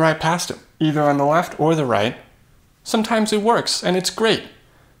can run right past him, either on the left or the right. Sometimes it works, and it's great.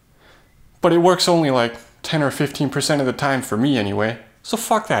 But it works only like 10 or 15% of the time for me anyway, so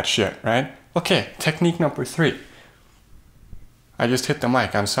fuck that shit, right? Okay, technique number 3. I just hit the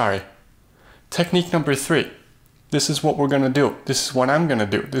mic, I'm sorry. Technique number 3. This is what we're gonna do. This is what I'm gonna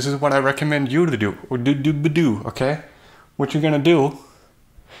do. This is what I recommend you to do, or do, okay? What you're gonna do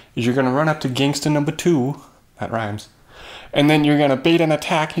is you're gonna run up to gangsta number 2, that rhymes, and then you're gonna bait an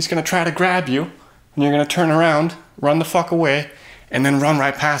attack. He's gonna try to grab you, and you're gonna turn around, run the fuck away, and then run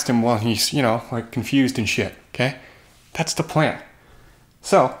right past him while he's, you know, like confused and shit, okay? That's the plan.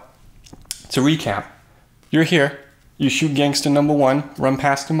 So, to recap, you're here, you shoot gangsta number 1, run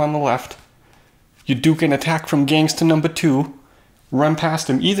past him on the left, you duke an attack from gangsta number 2, run past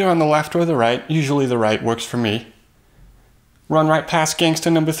him either on the left or the right, usually the right works for me, run right past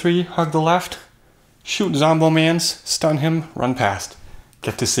gangsta number 3, hug the left, shoot Zombomans, stun him, run past,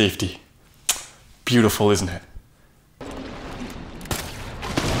 get to safety. Beautiful, isn't it?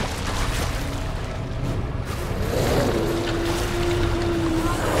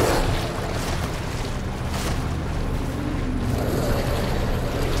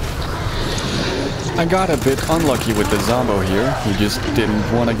 I got a bit unlucky with the Zombo here, he just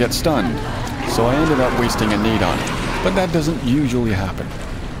didn't want to get stunned, so I ended up wasting a nade on him, but that doesn't usually happen.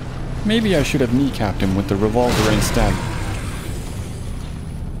 Maybe I should have kneecapped him with the revolver instead.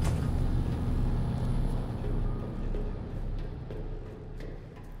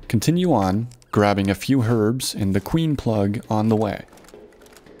 Continue on, grabbing a few herbs and the queen plug on the way.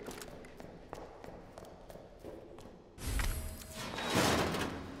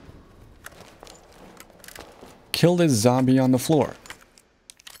 Kill this zombie on the floor.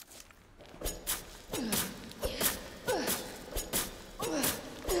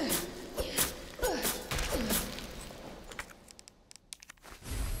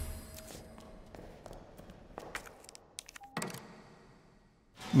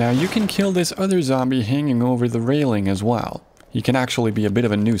 Now you can kill this other zombie hanging over the railing as well. He can actually be a bit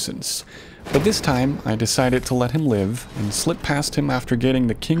of a nuisance. But this time I decided to let him live and slip past him after getting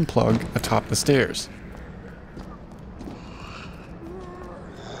the king plug atop the stairs.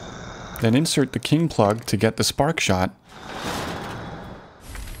 Then insert the king plug to get the spark shot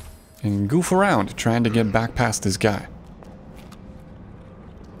and goof around trying to get back past this guy.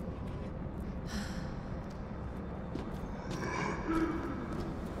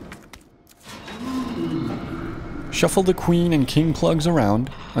 Shuffle the queen and king plugs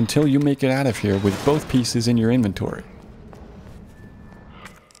around until you make it out of here with both pieces in your inventory.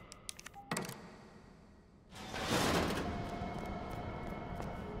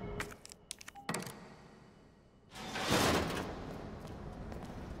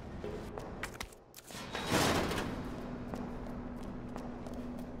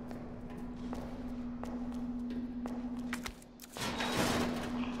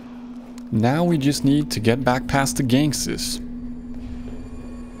 Now we just need to get back past the gangsters.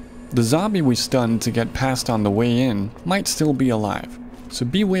 The zombie we stunned to get past on the way in might still be alive, so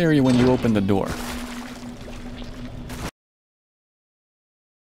be wary when you open the door.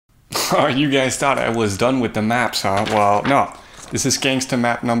 Oh, you guys thought I was done with the maps, huh? Well, no. This is Gangsta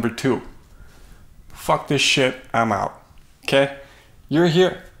Map number 2. Fuck this shit, I'm out. Okay? You're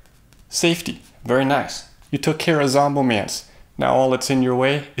here. Safety. Very nice. You took care of Zombomans. Now all that's in your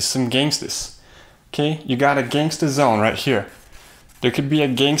way is some gangsters. Okay, you got a gangster zone right here. There could be a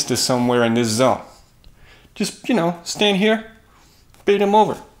gangster somewhere in this zone. Just, you know, stand here, bait him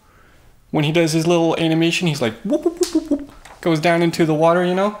over. When he does his little animation, he's like whoop whoop whoop whoop whoop, goes down into the water,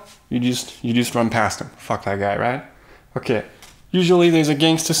 you know? You just run past him. Fuck that guy, right? Okay. Usually there's a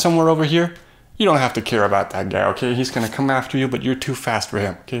gangster somewhere over here. You don't have to care about that guy, okay? He's gonna come after you, but you're too fast for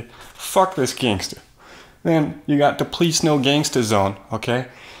him, okay? Fuck this gangster. Then you got the police no gangster zone, okay?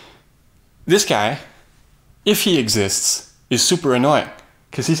 This guy, if he exists, is super annoying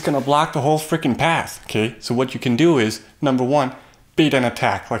because he's gonna block the whole freaking path, okay? So what you can do is, number 1, bait an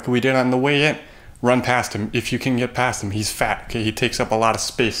attack like we did on the way in. Run past him. If you can get past him, he's fat, okay? He takes up a lot of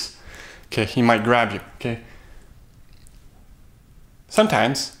space, okay? He might grab you, okay?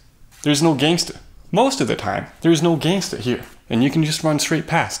 Sometimes there's no gangster. Most of the time, there's no gangster here, and you can just run straight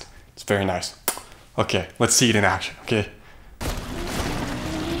past. It's very nice. Okay, let's see it in action, okay?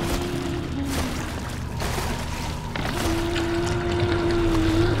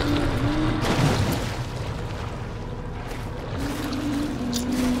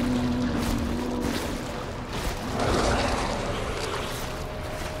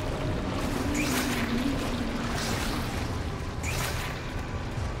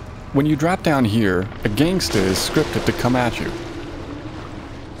 When you drop down here, a gangster is scripted to come at you.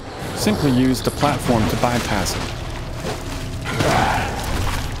 Simply use the platform to bypass it.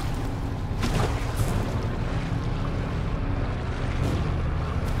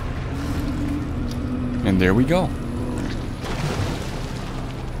 And there we go.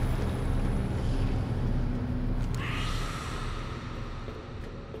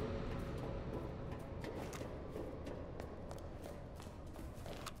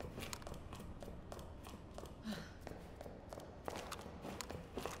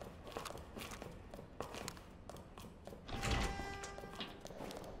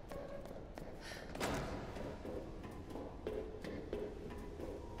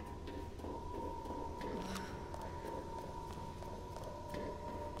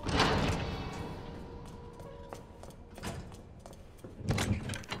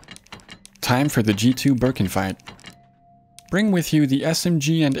 Time for the G2 Berkin fight. Bring with you the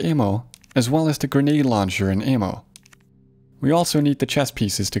SMG and ammo, as well as the grenade launcher and ammo. We also need the chess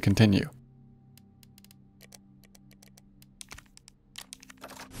pieces to continue.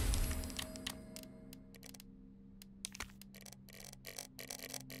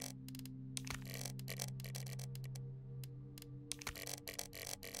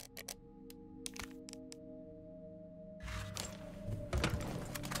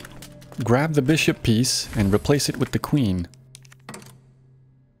 Grab the bishop piece and replace it with the queen.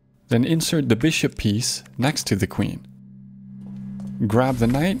 Then insert the bishop piece next to the queen. Grab the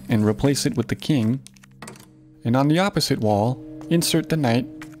knight and replace it with the king. And on the opposite wall, insert the knight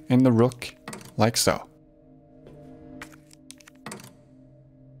and the rook, like so.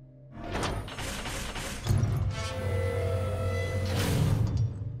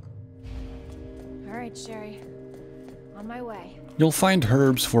 All right, Sherry. On my way. You'll find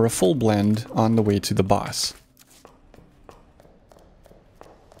herbs for a full blend on the way to the boss.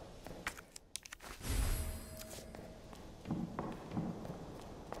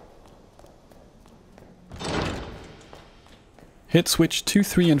 Hit switch 2,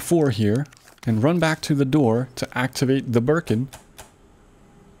 3, and 4 here, and run back to the door to activate the Berkin.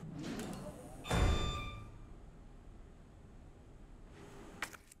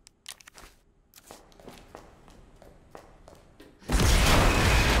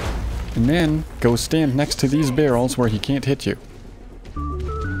 And then go stand next to these barrels where he can't hit you.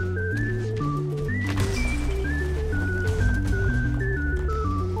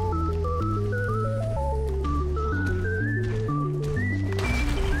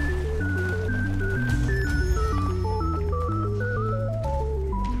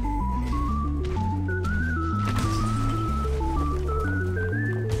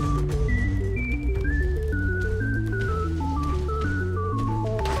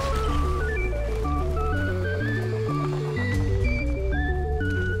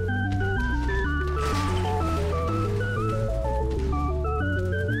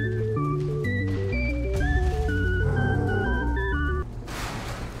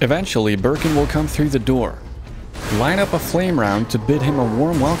 Eventually, Berkin will come through the door. Line up a flame round to bid him a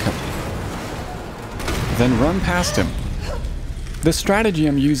warm welcome. Then run past him. The strategy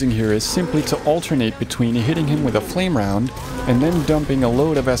I'm using here is simply to alternate between hitting him with a flame round and then dumping a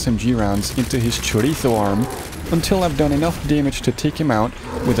load of SMG rounds into his chorizo arm until I've done enough damage to take him out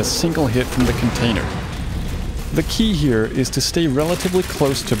with a single hit from the container. The key here is to stay relatively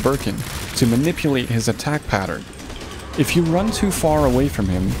close to Berkin to manipulate his attack pattern. If you run too far away from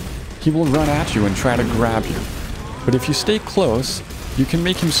him, he will run at you and try to grab you. But if you stay close, you can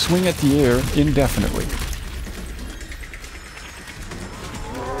make him swing at the air indefinitely.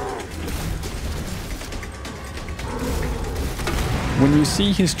 When you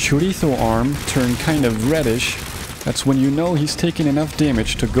see his chorizo arm turn kind of reddish, that's when you know he's taken enough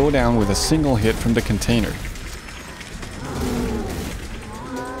damage to go down with a single hit from the container.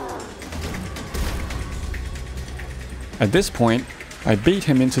 At this point, I bait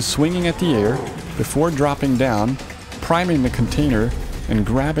him into swinging at the air before dropping down, priming the container, and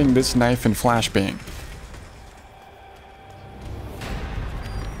grabbing this knife and flashbang.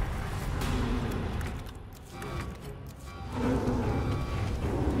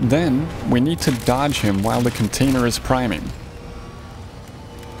 Then, we need to dodge him while the container is priming.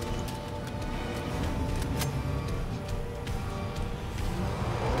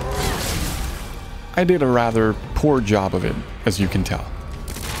 I did a rather poor job of it, as you can tell.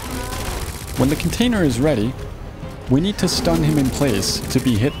 When the container is ready, we need to stun him in place to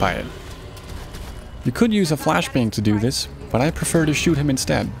be hit by it. You could use a flashbang to do this, but I prefer to shoot him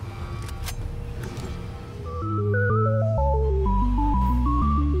instead.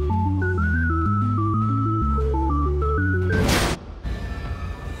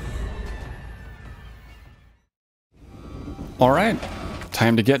 Alright,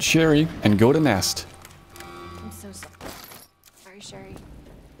 time to get Sherry and go to Nest. I'm so sorry, Sherry.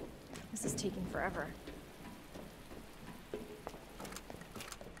 This is taking forever.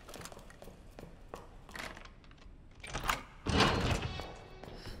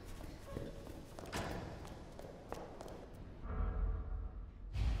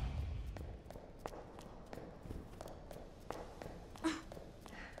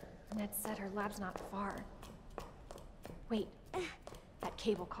 Annette said her lab's not far. Wait, that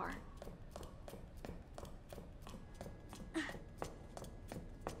cable car.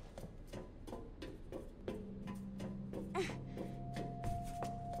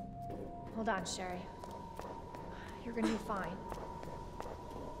 Hold on, Sherry. You're gonna be fine.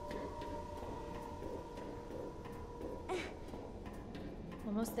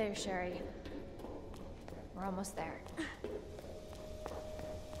 Almost there, Sherry. We're almost there.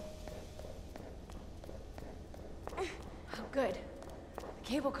 Oh, good. The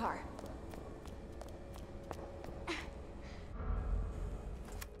cable car.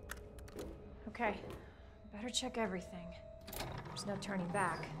 Okay. Better check everything. There's no turning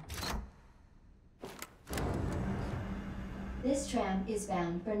back. This tram is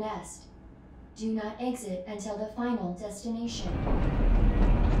bound for Nest. Do not exit until the final destination.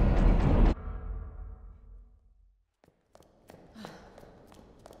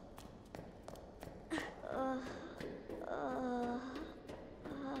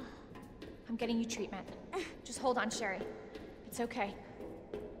 I'm getting you treatment. Just hold on, Sherry. It's okay.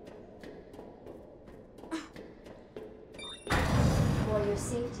 For your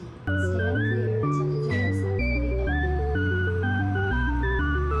safety, stand clear until the doors are fully open.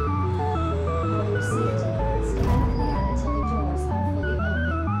 For your safety, stand clear until the doors are fully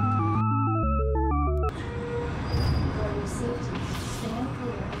open. For your safety, stand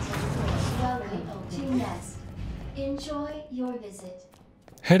clear until the doors are fully open. To Nest. Enjoy your visit.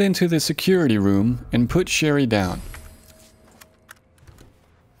 Head into the security room and put Sherry down.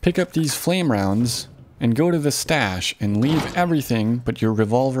 Pick up these flame rounds and go to the stash and leave everything but your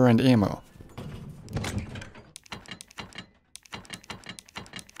revolver and ammo.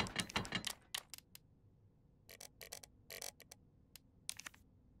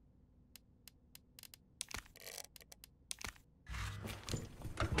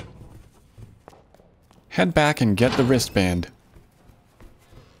 Head back and get the wristband.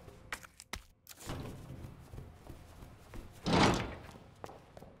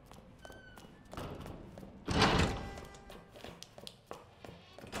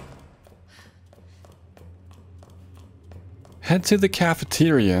 Head to the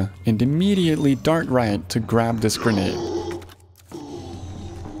cafeteria and immediately dart right to grab this grenade.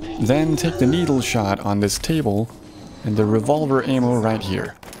 Then take the needle shot on this table and the revolver ammo right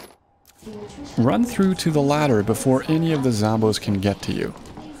here. Run through to the ladder before any of the zombos can get to you.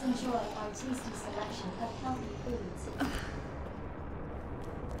 Please enjoy our tasty selection of healthy foods.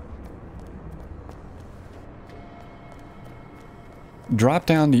 Drop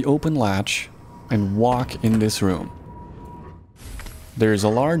down the open latch and walk in this room. There's a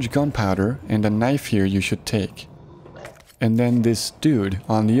large gunpowder and a knife here you should take. And then this dude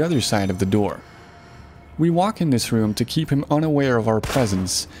on the other side of the door. We walk in this room to keep him unaware of our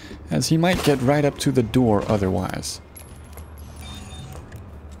presence, as he might get right up to the door otherwise.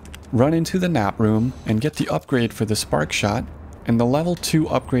 Run into the nap room and get the upgrade for the spark shot and the level 2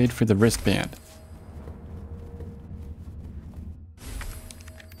 upgrade for the wristband.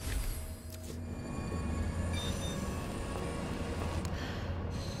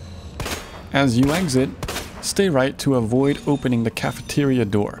 As you exit, stay right to avoid opening the cafeteria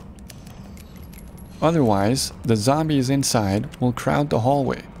door. Otherwise, the zombies inside will crowd the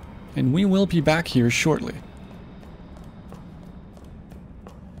hallway, and we will be back here shortly.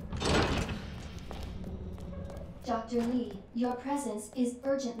 Dr. Lee, your presence is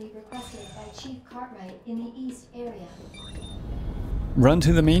urgently requested by Chief Cartwright in the East area. Run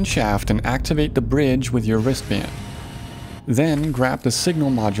to the main shaft and activate the bridge with your wristband. Then grab the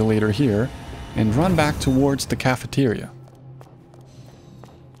signal modulator here and run back towards the cafeteria.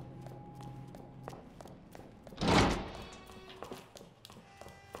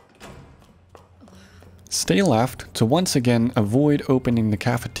 Stay left to once again avoid opening the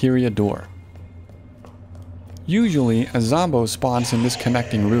cafeteria door. Usually a zombo spawns in this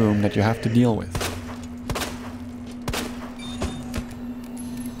connecting room that you have to deal with.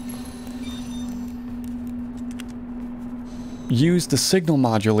 Use the signal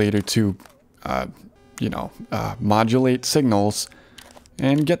modulator to, modulate signals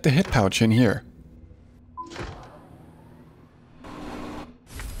and get the hit pouch in here.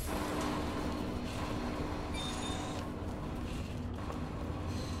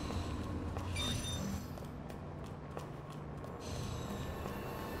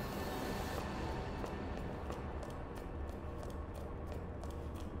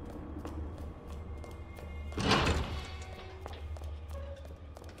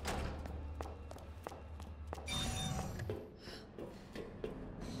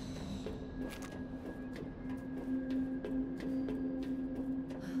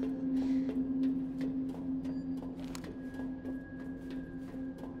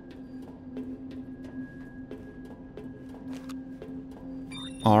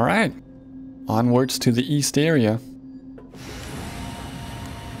 Alright, onwards to the east area.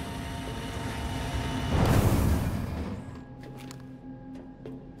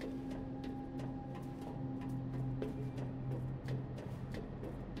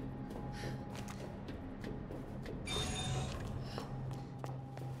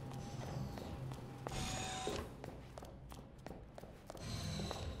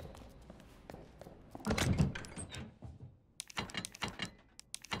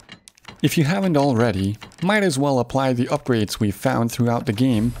 If you haven't already, might as well apply the upgrades we've found throughout the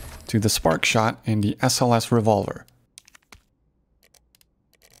game to the spark shot and the SLS revolver.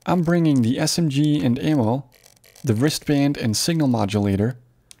 I'm bringing the SMG and ammo, the wristband and signal modulator,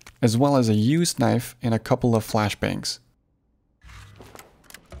 as well as a used knife and a couple of flashbangs.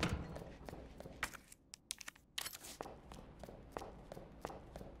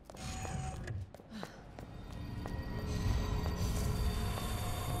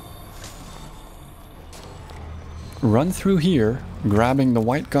 Run through here, grabbing the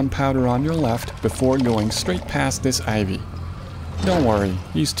white gunpowder on your left before going straight past this Ivy. Don't worry,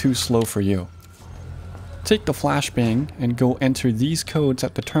 he's too slow for you. Take the flashbang and go enter these codes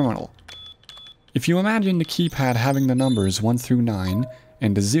at the terminal. If you imagine the keypad having the numbers 1 through 9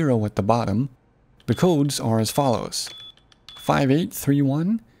 and a 0 at the bottom, the codes are as follows: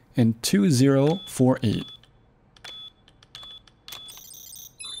 5831 and 2048.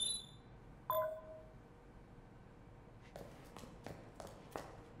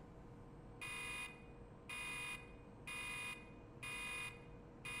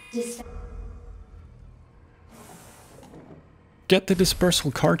 Get the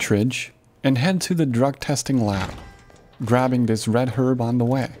dispersal cartridge and head to the drug testing lab, grabbing this red herb on the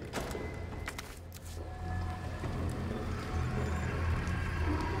way.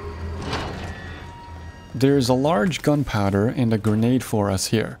 There's a large gunpowder and a grenade for us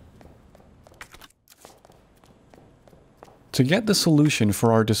here. To get the solution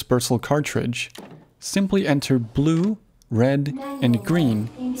for our dispersal cartridge, simply enter blue, red, and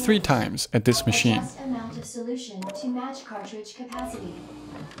green 3 times at this machine. Adjust amount of solution to match cartridge capacity.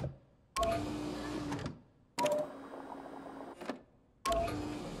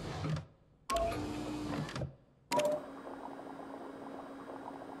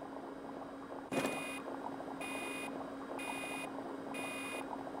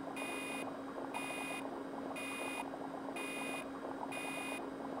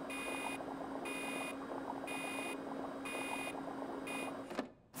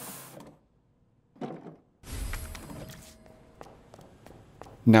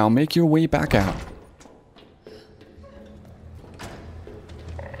 Now make your way back out.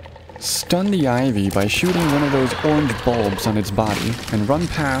 Stun the ivy by shooting one of those orange bulbs on its body and run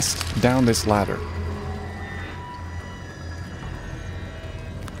past down this ladder.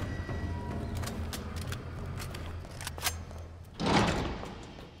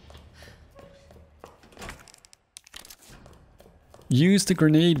 Use the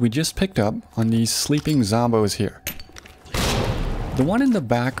grenade we just picked up on these sleeping zombos here. The one in the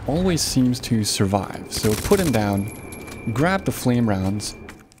back always seems to survive, so put him down, grab the flame rounds,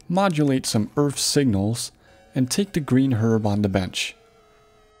 modulate some earth signals, and take the green herb on the bench.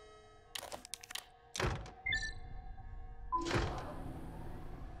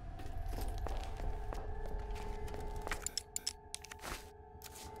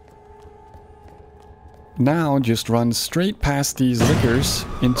 Now just run straight past these liquors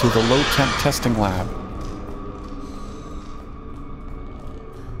into the low temp testing lab.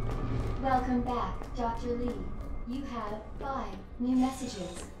 Welcome back, Dr. Lee. You have 5 new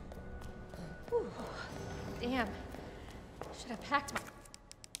messages. Whew. Damn. Should have packed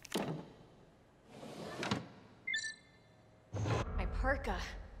my parka.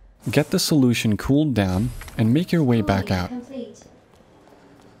 Get the solution cooled down and make your way back out. Complete.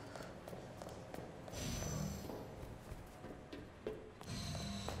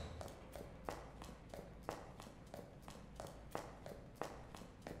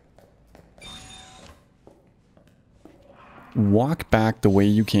 Walk back the way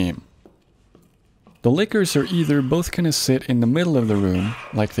you came. The liquors are either both gonna sit in the middle of the room,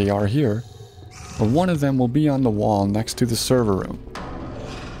 like they are here, or one of them will be on the wall next to the server room.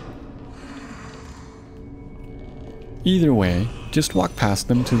 Either way, just walk past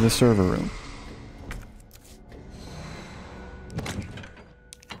them to the server room.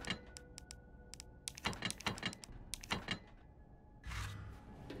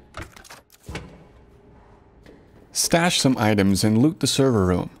 Stash some items and loot the server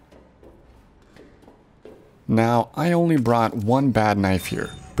room. Now, I only brought 1 bad knife here,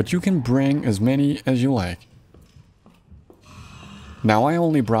 but you can bring as many as you like. Now, I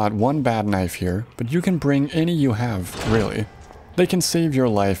only brought 1 bad knife here, but you can bring any you have, really. They can save your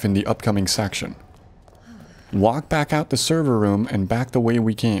life in the upcoming section. Walk back out the server room and back the way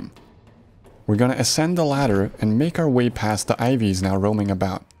we came. We're gonna ascend the ladder and make our way past the ivies now roaming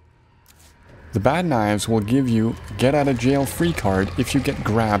about. The bad knives will give you get out of jail free card if you get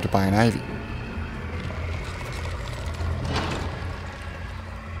grabbed by an ivy.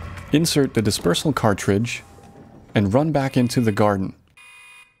 Insert the dispersal cartridge and run back into the garden.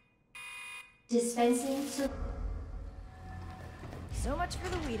 Dispensing So much for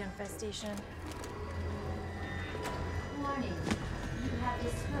the weed infestation. warning. You have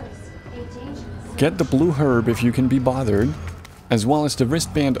dispersed a dangerous Get the blue herb if you can be bothered, as well as the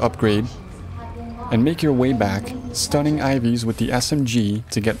wristband upgrade, and make your way back, stunning ivies with the SMG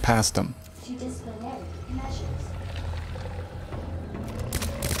to get past them. to disciplinary measures.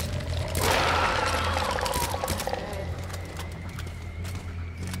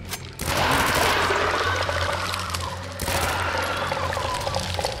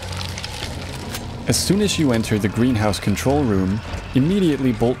 As soon as you enter the greenhouse control room,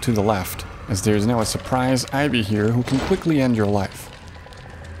 immediately bolt to the left, as there is now a surprise ivy here who can quickly end your life.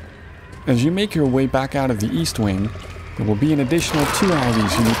 As you make your way back out of the east wing, there will be an additional 2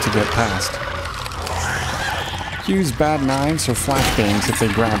 ivies you need to get past. Use bad knives or flashbangs if they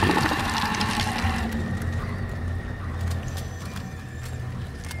grab you.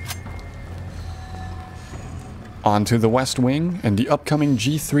 On to the west wing and the upcoming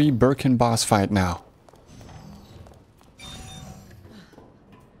G3 Berkin boss fight now.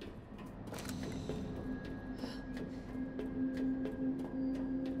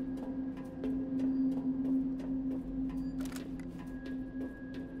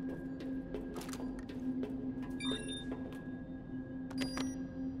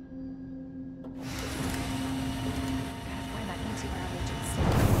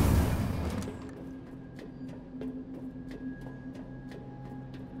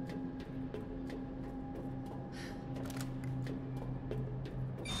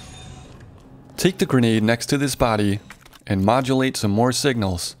 Take the grenade next to this body and modulate some more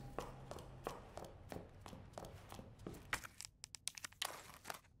signals.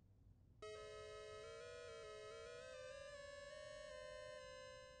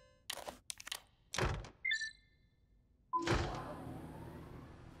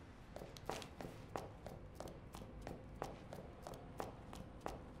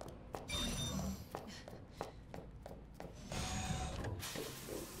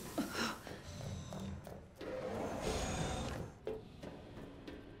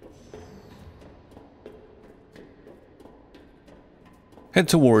 Head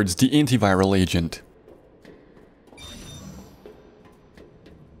towards the antiviral agent.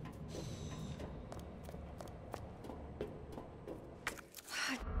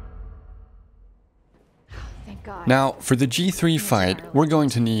 Thank God. Now, for the G3 fight, we're going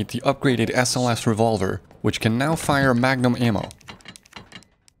to need the upgraded SLS revolver, which can now fire magnum ammo.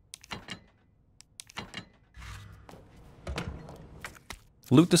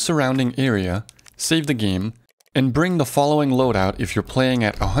 Loot the surrounding area, save the game, and bring the following loadout if you're playing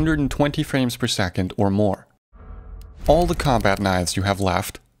at 120 frames per second or more. All the combat knives you have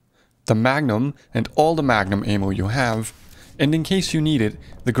left, the magnum and all the magnum ammo you have, and in case you need it,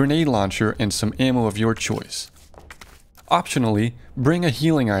 the grenade launcher and some ammo of your choice. Optionally, bring a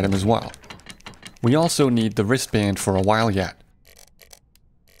healing item as well. We also need the wristband for a while yet.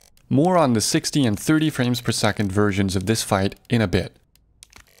 More on the 60 and 30 frames per second versions of this fight in a bit.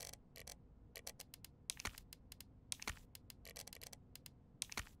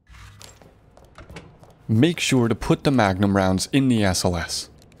 Make sure to put the magnum rounds in the SLS.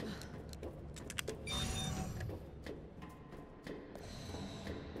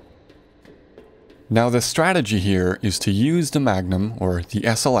 Now the strategy here is to use the magnum, or the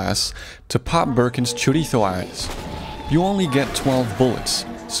SLS, to pop Berkin's chorizo eyes. You only get 12 bullets,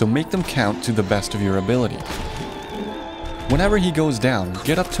 so make them count to the best of your ability. Whenever he goes down,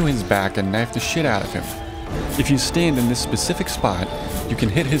 get up to his back and knife the shit out of him. If you stand in this specific spot, you can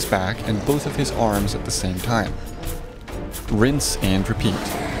hit his back and both of his arms at the same time. Rinse and repeat.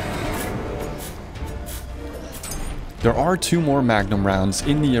 There are 2 more magnum rounds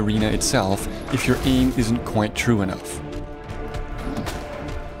in the arena itself if your aim isn't quite true enough.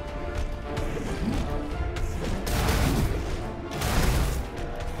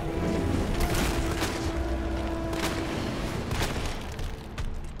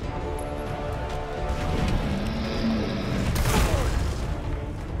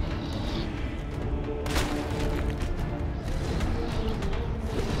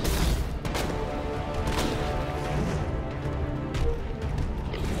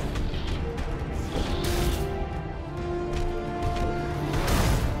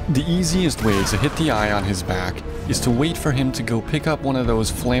 The easiest way to hit the eye on his back is to wait for him to go pick up one of those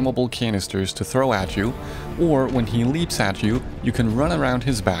flammable canisters to throw at you, or when he leaps at you, you can run around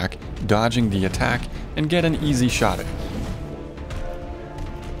his back, dodging the attack, and get an easy shot at him.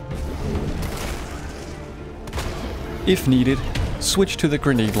 If needed, switch to the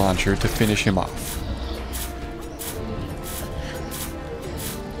grenade launcher to finish him off.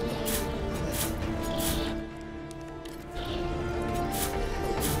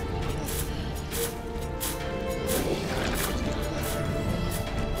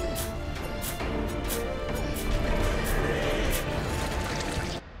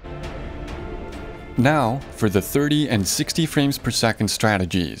 Now, for the 30 and 60 frames per second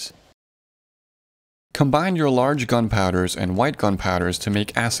strategies. Combine your large gunpowders and white gunpowders to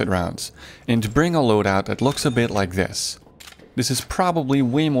make acid rounds, and bring a loadout that looks a bit like this. This is probably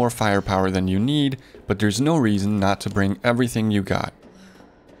way more firepower than you need, but there's no reason not to bring everything you got.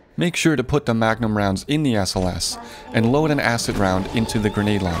 Make sure to put the magnum rounds in the SLS, and load an acid round into the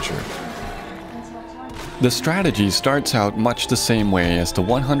grenade launcher. The strategy starts out much the same way as the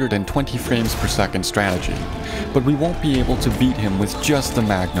 120 frames per second strategy, but we won't be able to beat him with just the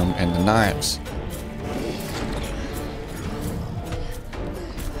magnum and the knives.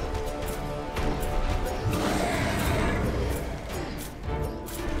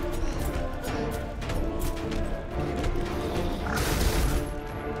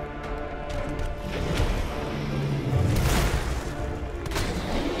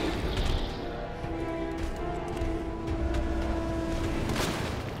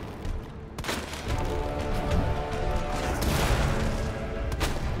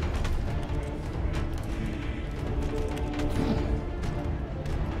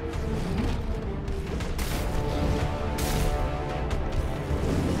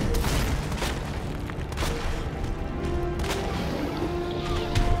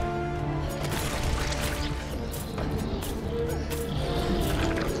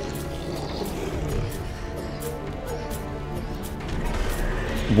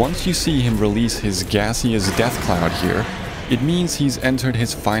 Once you see him release his gaseous death cloud here, it means he's entered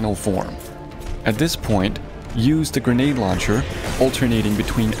his final form. At this point, use the grenade launcher, alternating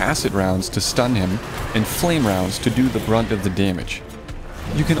between acid rounds to stun him and flame rounds to do the brunt of the damage.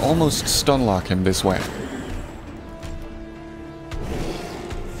 You can almost stun lock him this way.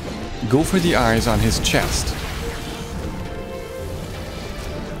 Go for the eyes on his chest.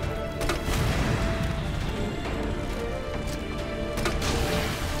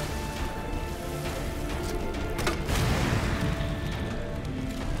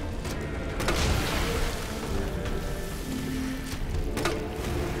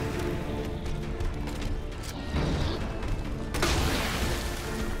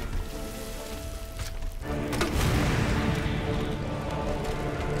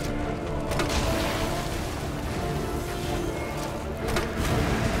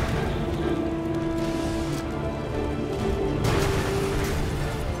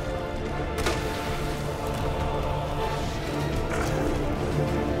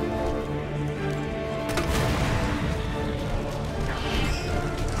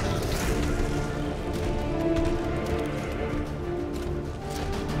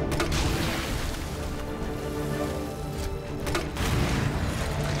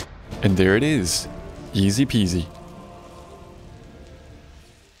 And there it is. Easy peasy.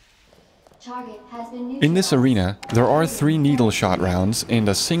 Target has been In this neutralized. arena, there are 3 needle shot rounds and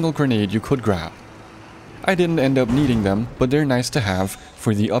a single grenade you could grab. I didn't end up needing them, but they're nice to have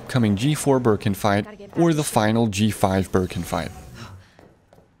for the upcoming G4 Berkin fight or the final G5 Berkin fight.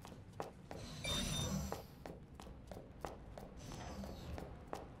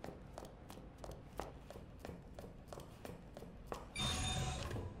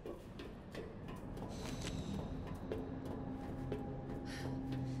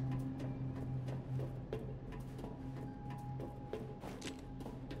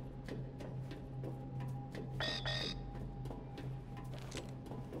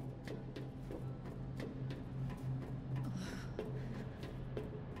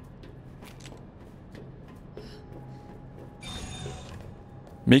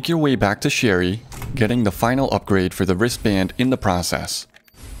 Make your way back to Sherry, getting the final upgrade for the wristband in the process.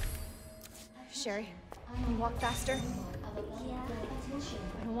 Sherry, can you walk faster? I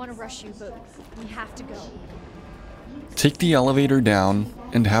don't want to rush you, but we have to go. Take the elevator down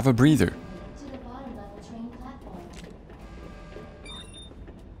and have a breather. To the bottom level train platform.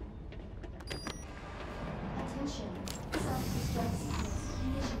 Attention. Self-destruct sequence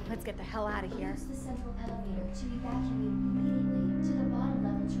initiated. Let's get the hell out of here. Use the central elevator to evacuate immediately to the bottom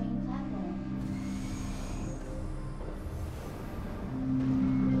level train platform.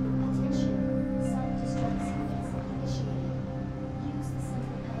 Attention. Self-destruct sequence initiated. Use the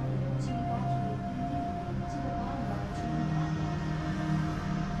central elevator to evacuate immediately to the bottom level train platform.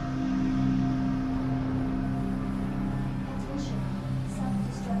 Attention.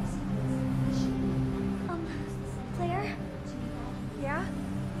 Self-destruct sequence initiated. Claire? To evacuate Yeah?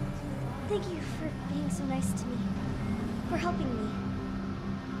 Thank you for being so nice to me. For helping me.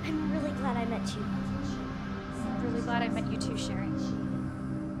 I'm really glad I met you. I'm really glad I met you too, Sherry.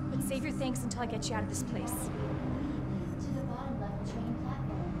 But save your thanks until I get you out of this place. to the bottom level train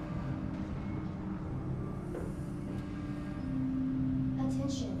platform.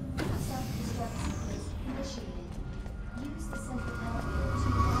 Attention. Self-destruct sequence initiated. Use the central elevator to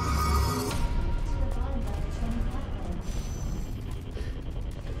evacuate to the bottom level train platform.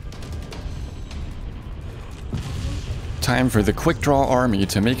 Time for the Quick Draw Army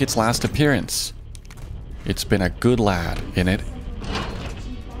to make its last appearance. It's been a good lad, innit?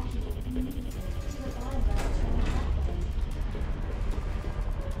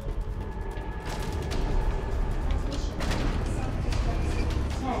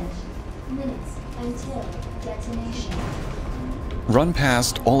 Run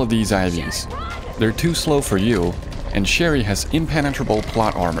past all of these IVs. They're too slow for you, and Sherry has impenetrable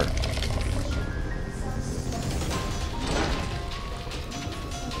plot armor.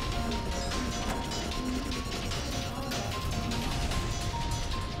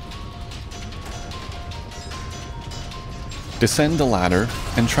 Descend the ladder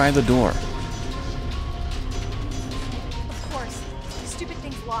and try the door. Of course. The stupid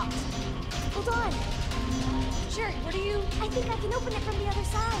thing's locked. Hold on. Sherry, what are you... I think I can open it from the other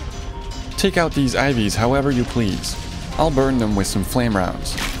side. Take out these IVs however you please. I'll burn them with some flame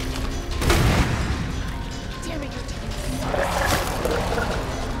rounds. Damn it,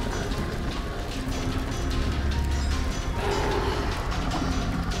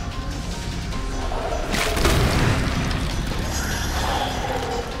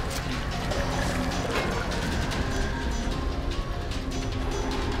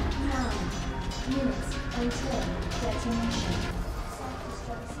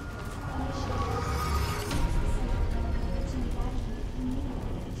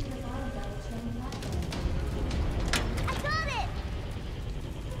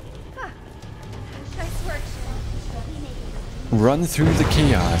 run through the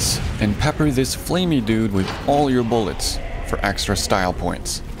chaos and pepper this flamey dude with all your bullets for extra style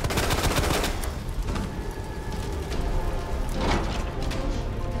points.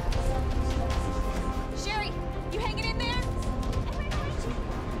 Sherry, you hanging in there?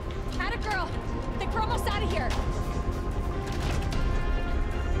 Atta girl. Think we're almost out of here.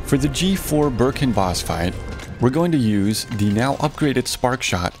 For the G4 Berkin boss fight, we're going to use the now upgraded Spark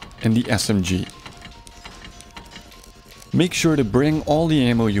Shot and the SMG. Make sure to bring all the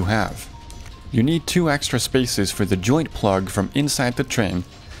ammo you have. You need 2 extra spaces for the joint plug from inside the train,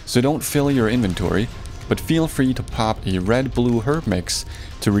 so don't fill your inventory, but feel free to pop a red-blue herb mix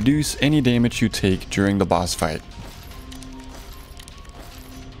to reduce any damage you take during the boss fight.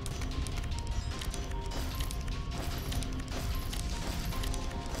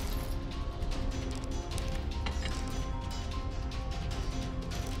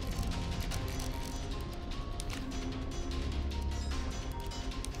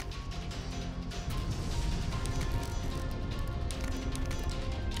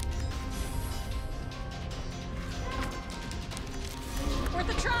 Worth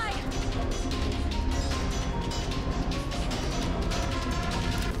a try.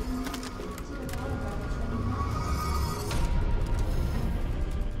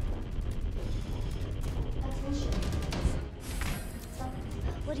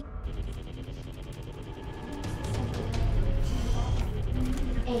 What do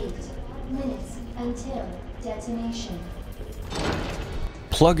 8 minutes until detonation.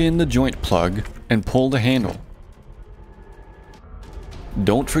 Plug in the joint plug and pull the handle.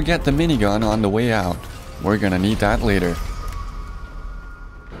 Don't forget the minigun on the way out. We're gonna need that later.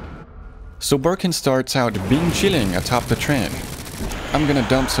 So Berkin starts out being chilling atop the train. I'm gonna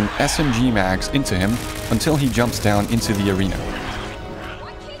dump some SMG mags into him until he jumps down into the arena.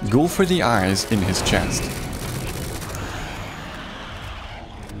 Go for the eyes in his chest.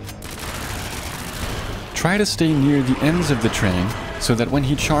 Try to stay near the ends of the train so that when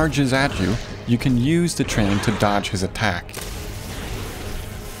he charges at you, you can use the train to dodge his attack.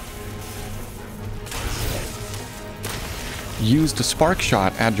 Use the Spark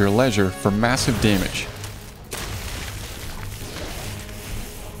Shot at your leisure for massive damage.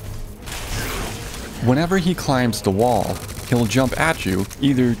 Whenever he climbs the wall, he'll jump at you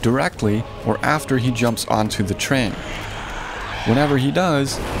either directly or after he jumps onto the train. Whenever he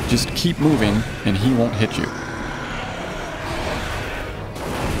does, just keep moving and he won't hit you.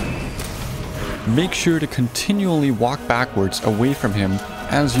 Make sure to continually walk backwards away from him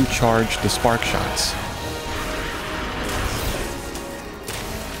as you charge the Spark Shots.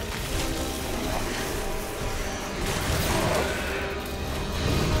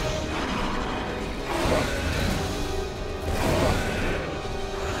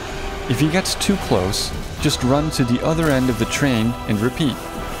 If he gets too close, just run to the other end of the train and repeat.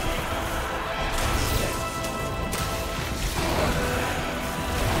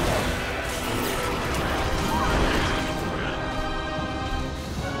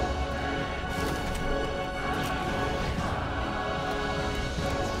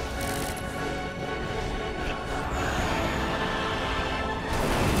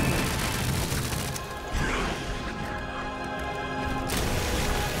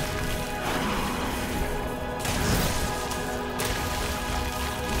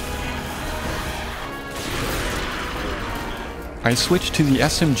 I switched to the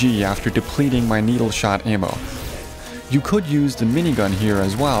SMG after depleting my needle shot ammo. You could use the minigun here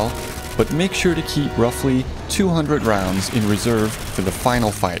as well, but make sure to keep roughly 200 rounds in reserve for the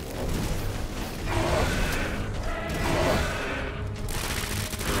final fight.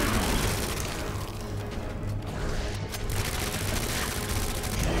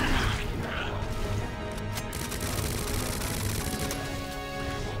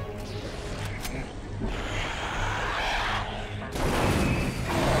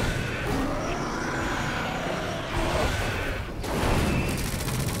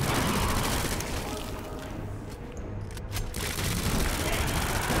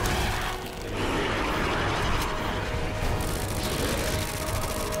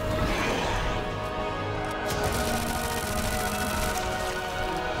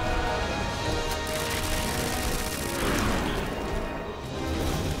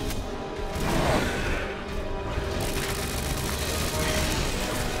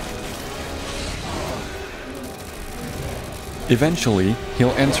 Eventually,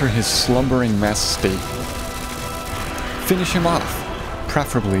 he'll enter his slumbering mess state. Finish him off,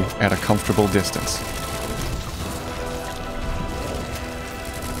 preferably at a comfortable distance.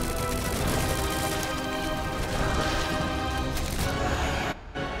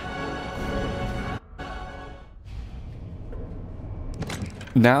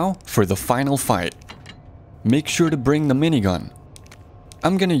 Now for the final fight. Make sure to bring the minigun.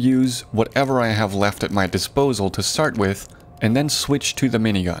 I'm gonna use whatever I have left at my disposal to start with, and then switch to the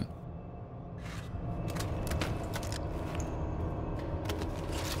minigun.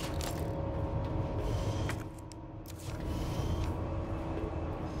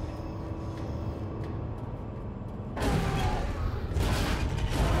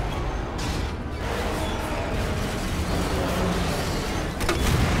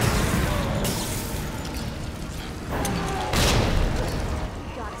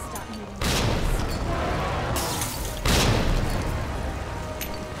 Gotta stop moving.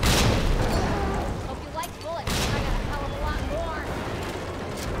 Hope you like bullets. I got a hell of a lot more.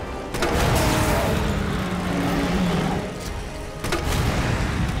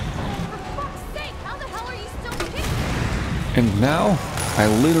 For fuck's sake, how the hell are you still kicking? And now, I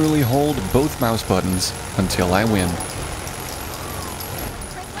literally hold both mouse buttons until I win.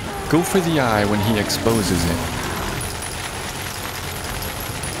 Go for the eye when he exposes it.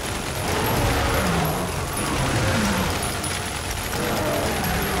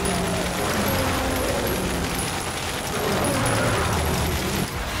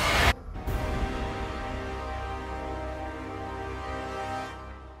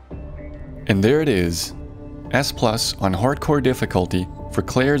 And there it is. S+ on hardcore difficulty for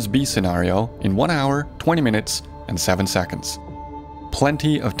Claire's B scenario in 1 hour, 20 minutes, and 7 seconds.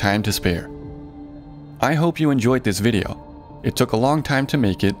 Plenty of time to spare. I hope you enjoyed this video. It took a long time to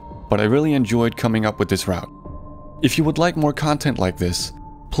make it, but I really enjoyed coming up with this route. If you would like more content like this,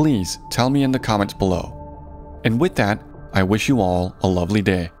 please tell me in the comments below. And with that, I wish you all a lovely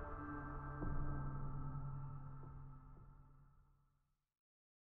day.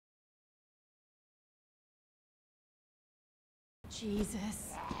 Jesus.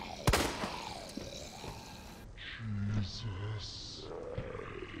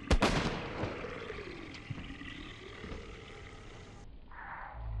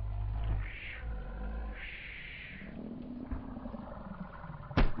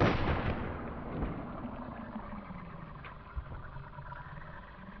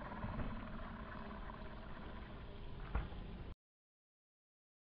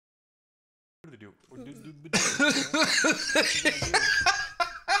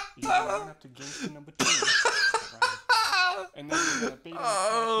 You're going up to Gangsta number 2, right? And then you're gonna bait him.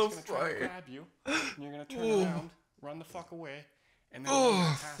 He's gonna try to grab you, and you're gonna turn around, run the fuck away, and then you're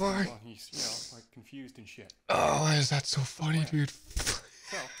gonna pass him while he's, you know, like confused and shit. Oh, why is that so funny, dude?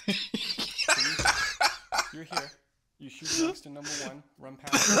 So you're here. You shoot Gangsta number 1, run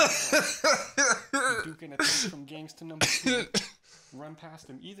past him. You duke an attack from Gangsta number 2, run past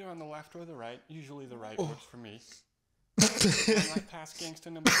him either on the left or the right. Usually the right works for me. Run right past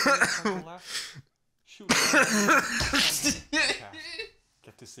Gangsta number 2 on the left. Shoot.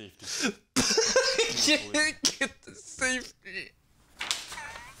 Get to safety. Get